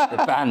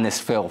 Ban this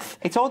filth.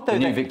 It's odd though. The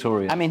new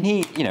Victorian. I mean,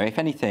 if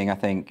anything, I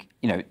think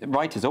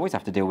writers always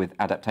have to deal with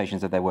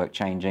adaptations of their work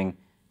changing.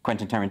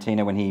 Quentin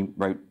Tarantino, when he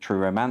wrote True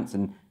Romance,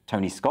 and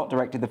Tony Scott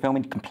directed the film,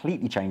 he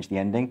completely changed the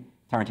ending.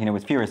 Tarantino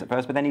was furious at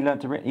first, but then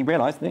he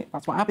realised that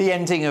that's what happened. The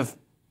ending of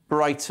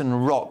Brighton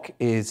Rock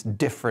is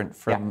different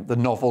from the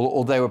novel,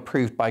 although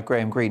approved by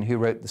Graham Greene, who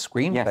wrote the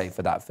screenplay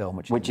for that film.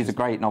 Which is a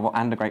great novel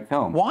and a great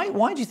film.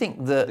 Why do you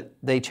think that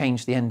they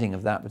changed the ending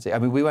of that? I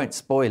mean, we won't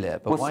spoil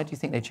it, but why do you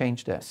think they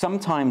changed it?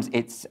 Sometimes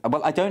it's...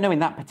 Well, I don't know in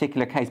that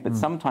particular case, but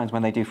sometimes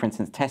when they do, for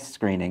instance, test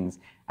screenings,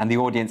 and the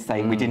audience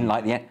say, we didn't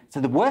like the end... So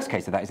the worst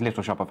case of that is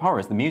Little Shop of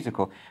Horrors, the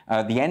musical.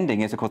 The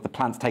ending is, of course, the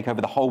plants take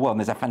over the whole world, and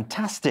there's a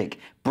fantastic,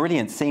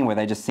 brilliant scene where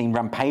they're just seen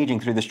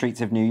rampaging through the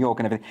streets of New York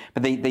and everything.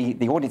 But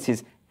the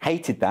audiences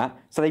hated that,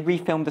 so they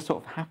refilmed a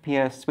sort of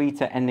happier,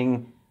 sweeter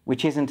ending,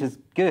 which isn't as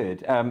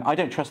good. I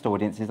don't trust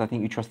audiences. I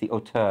think you trust the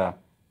auteur.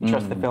 You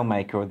trust the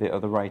filmmaker or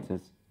the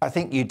writers. I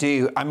think you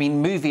do. I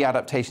mean, movie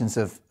adaptations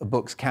of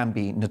books can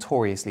be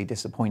notoriously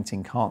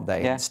disappointing, can't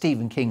they? Yeah. And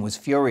Stephen King was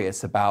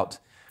furious about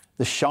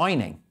The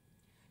Shining.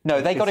 No,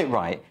 they got it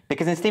right,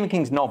 because in Stephen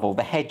King's novel,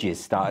 the hedges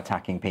start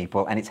attacking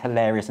people, and it's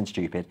hilarious and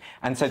stupid.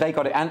 And so they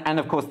got it. And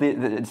of course,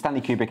 the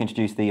Stanley Kubrick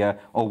introduced the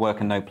all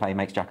work and no play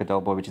makes Jack a dull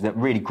boy, which is a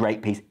really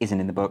great piece, isn't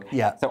in the book.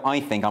 Yeah. So I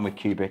think I'm with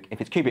Kubrick.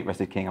 If it's Kubrick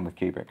versus King, I'm with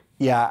Kubrick.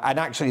 Yeah, and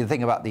actually the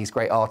thing about these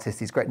great artists,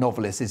 these great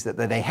novelists, is that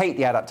they hate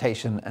the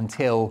adaptation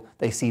until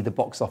they see the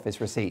box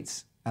office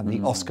receipts and the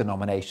Oscar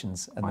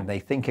nominations, and then they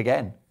think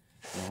again.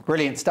 Yeah.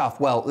 Brilliant stuff.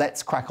 Well,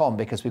 let's crack on,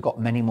 because we've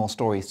got many more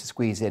stories to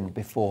squeeze in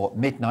before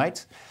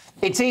midnight.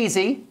 It's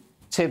easy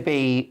to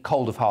be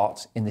cold of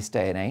heart in this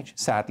day and age,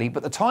 sadly,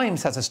 but The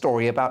Times has a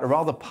story about a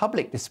rather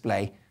public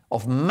display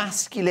of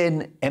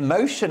masculine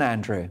emotion,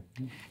 Andrew.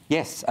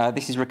 Yes,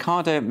 this is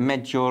Riccardo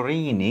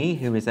Meggiorini,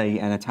 who is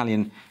an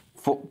Italian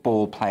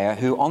football player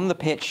who on the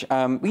pitch,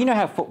 you know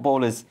how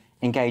footballers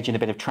engage in a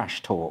bit of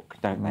trash talk,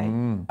 don't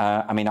they?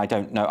 I mean, I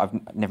don't know.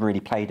 I've never really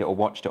played it or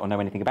watched it or know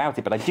anything about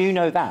it, but I do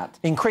know that.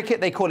 In cricket,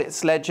 they call it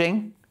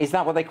sledging. Is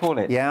that what they call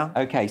it? Yeah.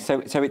 Okay,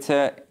 so it's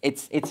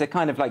a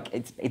kind of like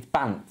it's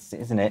bants,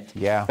 isn't it?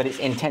 Yeah. But it's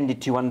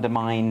intended to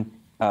undermine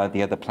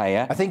the other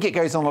player. I think it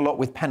goes on a lot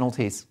with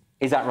penalties.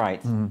 Is that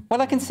right?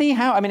 Well, I can see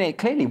how. I mean, it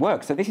clearly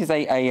works. So this is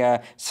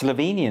a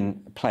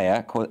Slovenian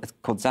player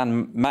called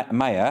Zan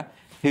Mayer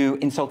who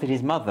insulted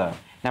his mother.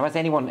 Now, as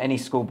any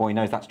schoolboy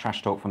knows, that's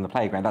trash talk from the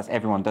playground.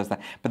 Everyone does that.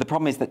 But the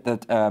problem is that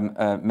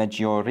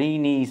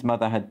Meggiorini's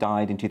mother had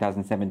died in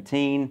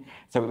 2017,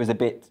 so it was a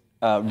bit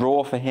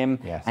raw for him.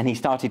 Yes. And he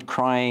started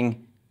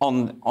crying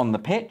on the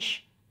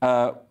pitch.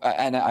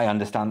 And I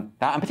understand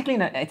that. And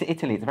particularly in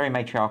Italy, it's a very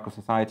matriarchal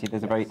society.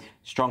 There's a very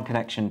strong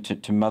connection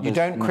to mothers. You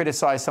don't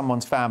criticise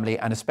someone's family,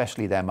 and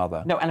especially their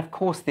mother. No, and of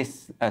course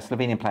this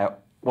Slovenian player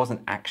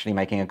wasn't actually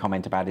making a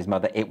comment about his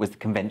mother. It was the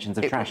conventions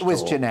of trash talk. It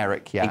was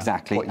generic, yeah.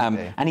 Exactly.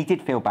 And he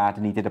did feel bad,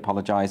 and he did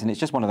apologise, and it's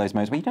just one of those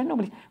moments where you don't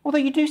normally... Although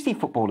you do see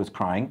footballers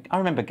crying. I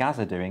remember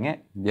Gaza doing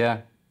it. Yeah.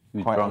 He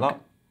was quite drunk. a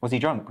lot. Was he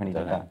drunk when he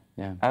did that?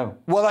 Yeah. Oh.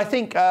 Well, I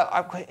think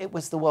it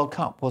was the World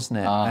Cup, wasn't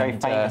it? Very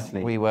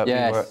famously. We were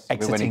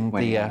exiting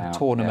winning the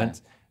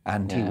tournament. Yeah.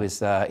 And he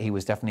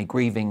was definitely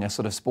grieving a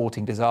sort of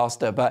sporting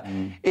disaster. But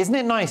isn't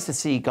it nice to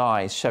see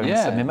guys showing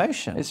some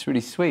emotion? It's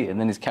really sweet. And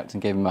then his captain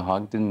gave him a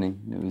hug, didn't he?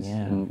 It was,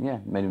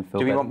 made him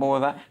feel Do we better. want more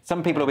of that?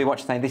 Some people will be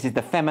watching saying this is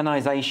the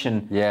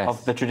feminisation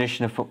of the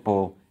tradition of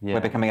football. Yeah.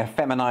 We're becoming a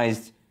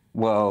feminised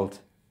world.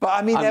 But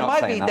I mean,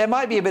 there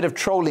might be a bit of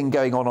trolling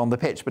going on the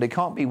pitch, but it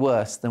can't be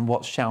worse than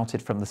what's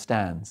shouted from the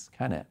stands,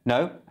 can it?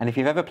 No, and if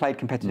you've ever played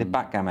competitive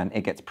backgammon,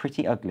 it gets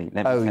pretty ugly.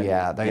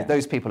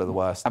 Those people are the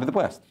worst. They're the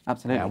worst,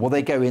 absolutely. Yeah, well,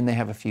 they go in, they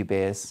have a few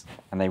beers.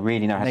 And they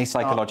really know how to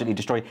psychologically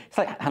destroy. It's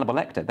like Hannibal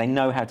Lecter. They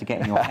know how to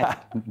get in your head.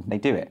 They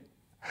do it.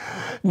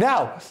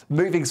 Now,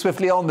 moving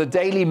swiftly on, the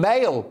Daily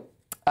Mail.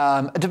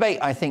 A debate,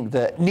 I think,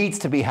 that needs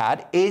to be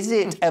had. Is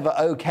it ever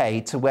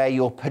OK to wear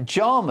your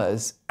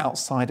pyjamas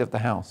outside of the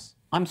house?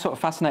 I'm sort of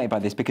fascinated by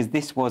this because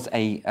this was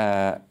a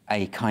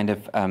kind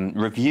of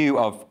review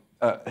of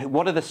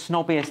what are the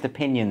snobbiest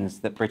opinions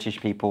that British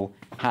people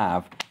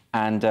have.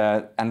 And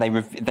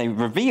they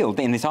revealed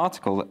in this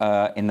article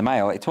in the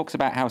Mail, it talks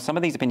about how some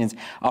of these opinions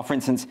are, for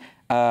instance,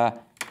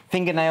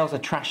 fingernails are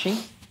trashy.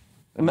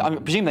 I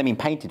presume they mean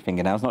painted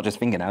fingernails, not just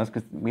fingernails,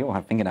 because we all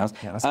have fingernails.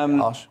 Yeah, that's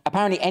harsh.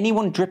 Apparently,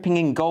 anyone dripping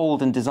in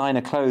gold and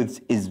designer clothes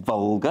is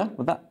vulgar.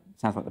 Well, that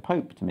sounds like the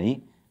Pope to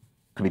me.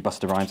 Could be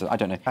Busta Rhymes, I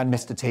don't know. And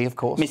Mr. T, of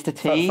course. Mr.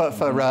 T.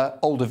 For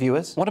older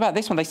viewers. What about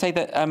this one? They say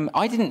that,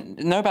 I didn't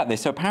know about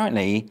this, so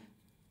apparently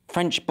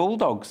French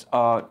bulldogs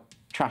are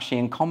trashy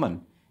and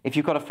common. If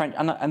you've got a French...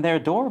 And they're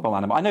adorable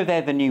animal. I know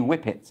they're the new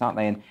whippets, aren't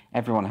they? And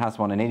everyone has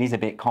one, and it is a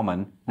bit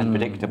common and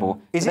predictable.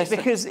 Is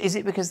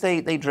it because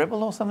they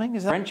dribble or something?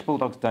 Is that... French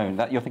bulldogs don't.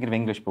 You're thinking of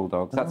English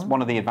bulldogs. That's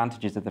one of the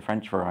advantages of the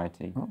French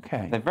variety.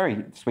 OK. They're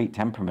very sweet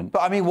temperament.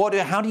 But, I mean,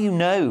 how do you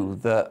know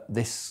that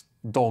this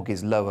dog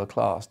is lower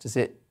class? Does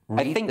it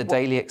read the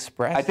Daily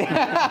Express?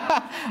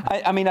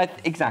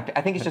 Exactly.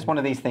 I think it's just one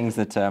of these things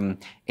that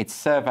it's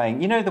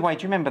surveying. You know the way...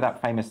 Do you remember that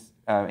famous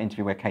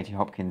interview where Katie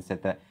Hopkins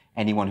said that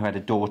anyone who had a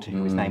daughter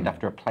who was named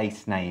after a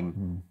place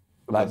name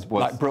like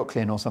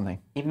Brooklyn or something?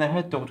 Even though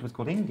her daughter was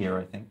called India,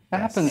 I think.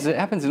 It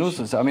happens in all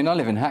sorts. I mean, I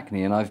live in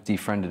Hackney, and I've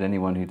defriended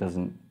anyone who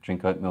doesn't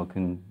drink oat milk,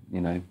 and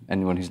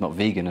anyone who's not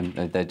vegan,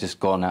 and they're just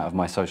gone out of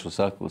my social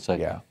circle. So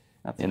yeah.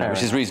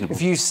 Which is reasonable.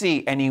 If you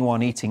see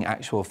anyone eating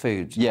actual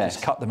food,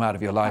 just cut them out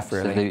of your life,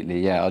 really.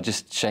 Absolutely, yeah. I'll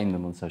just shame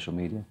them on social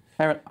media.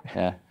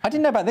 Yeah. I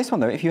didn't know about this one,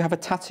 though. If you have a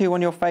tattoo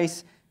on your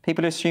face,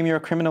 people assume you're a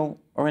criminal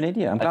or an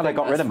idiot. I'm glad I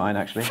got rid of mine,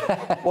 actually.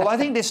 Well, I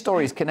think this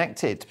story is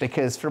connected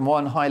because from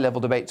one high-level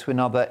debate to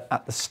another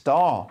at the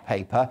Star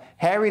paper,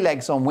 hairy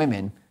legs on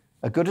women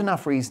a good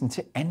enough reason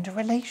to end a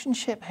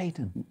relationship,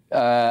 Hayden?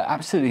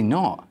 Absolutely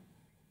not.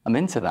 I'm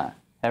into that.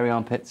 Hairy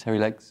armpits, hairy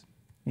legs.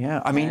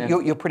 Yeah, I mean,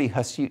 you're pretty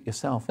hirsute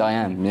yourself. I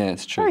am, yeah,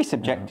 it's true. Very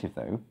subjective,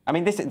 though. I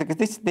mean,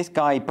 this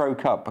guy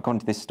broke up,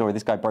 according to this story,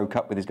 this guy broke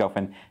up with his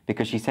girlfriend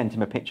because she sent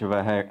him a picture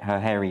of her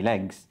hairy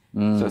legs,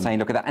 sort of saying,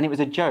 look at that. And it was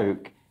a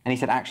joke. And he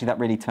said, actually, that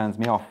really turns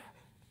me off.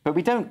 But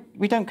we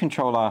don't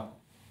control our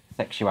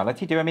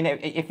sexuality, do we? I mean,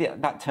 if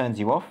that turns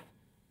you off,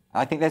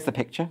 I think there's the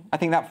picture. I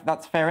think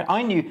that's fair.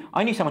 I knew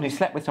someone who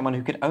slept with someone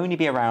who could only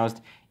be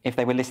aroused if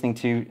they were listening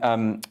to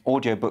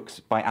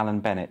audiobooks by Alan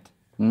Bennett.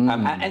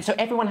 And so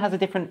everyone has a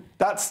different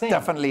That's thing.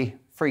 Definitely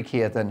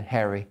freakier than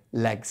hairy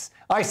legs.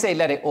 I say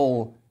let it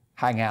all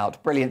hang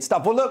out. Brilliant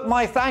stuff. Well, look,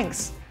 my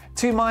thanks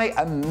to my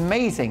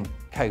amazing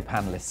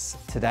co-panellists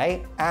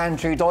today,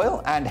 Andrew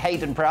Doyle and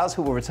Hayden Prowse,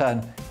 who will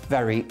return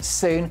very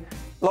soon.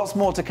 Lots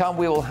more to come.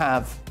 We will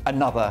have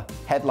another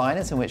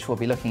Headliners in which we'll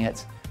be looking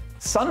at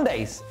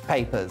Sunday's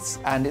papers.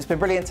 And it's been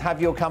brilliant to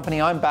have your company.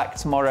 I'm back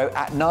tomorrow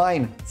at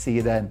 9. See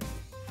you then.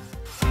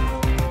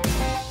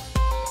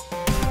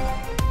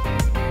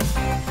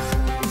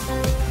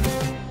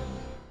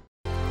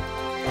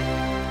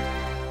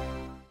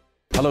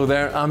 Hello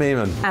there, I'm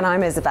Eamon. And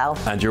I'm Isabel.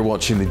 And you're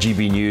watching the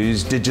GB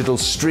News digital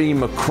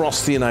stream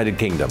across the United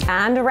Kingdom.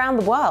 And around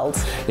the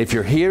world. If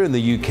you're here in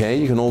the UK,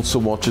 you can also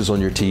watch us on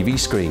your TV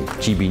screen.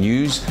 GB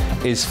News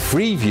is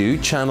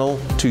Freeview channel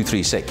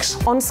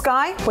 236. On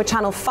Sky, we're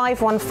channel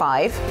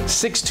 515.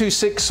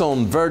 626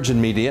 on Virgin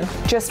Media.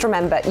 Just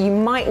remember, you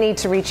might need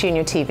to retune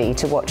your TV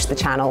to watch the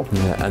channel.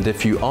 Yeah, and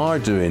if you are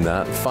doing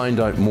that, find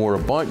out more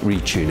about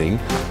retuning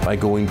by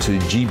going to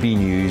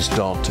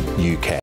gbnews.uk.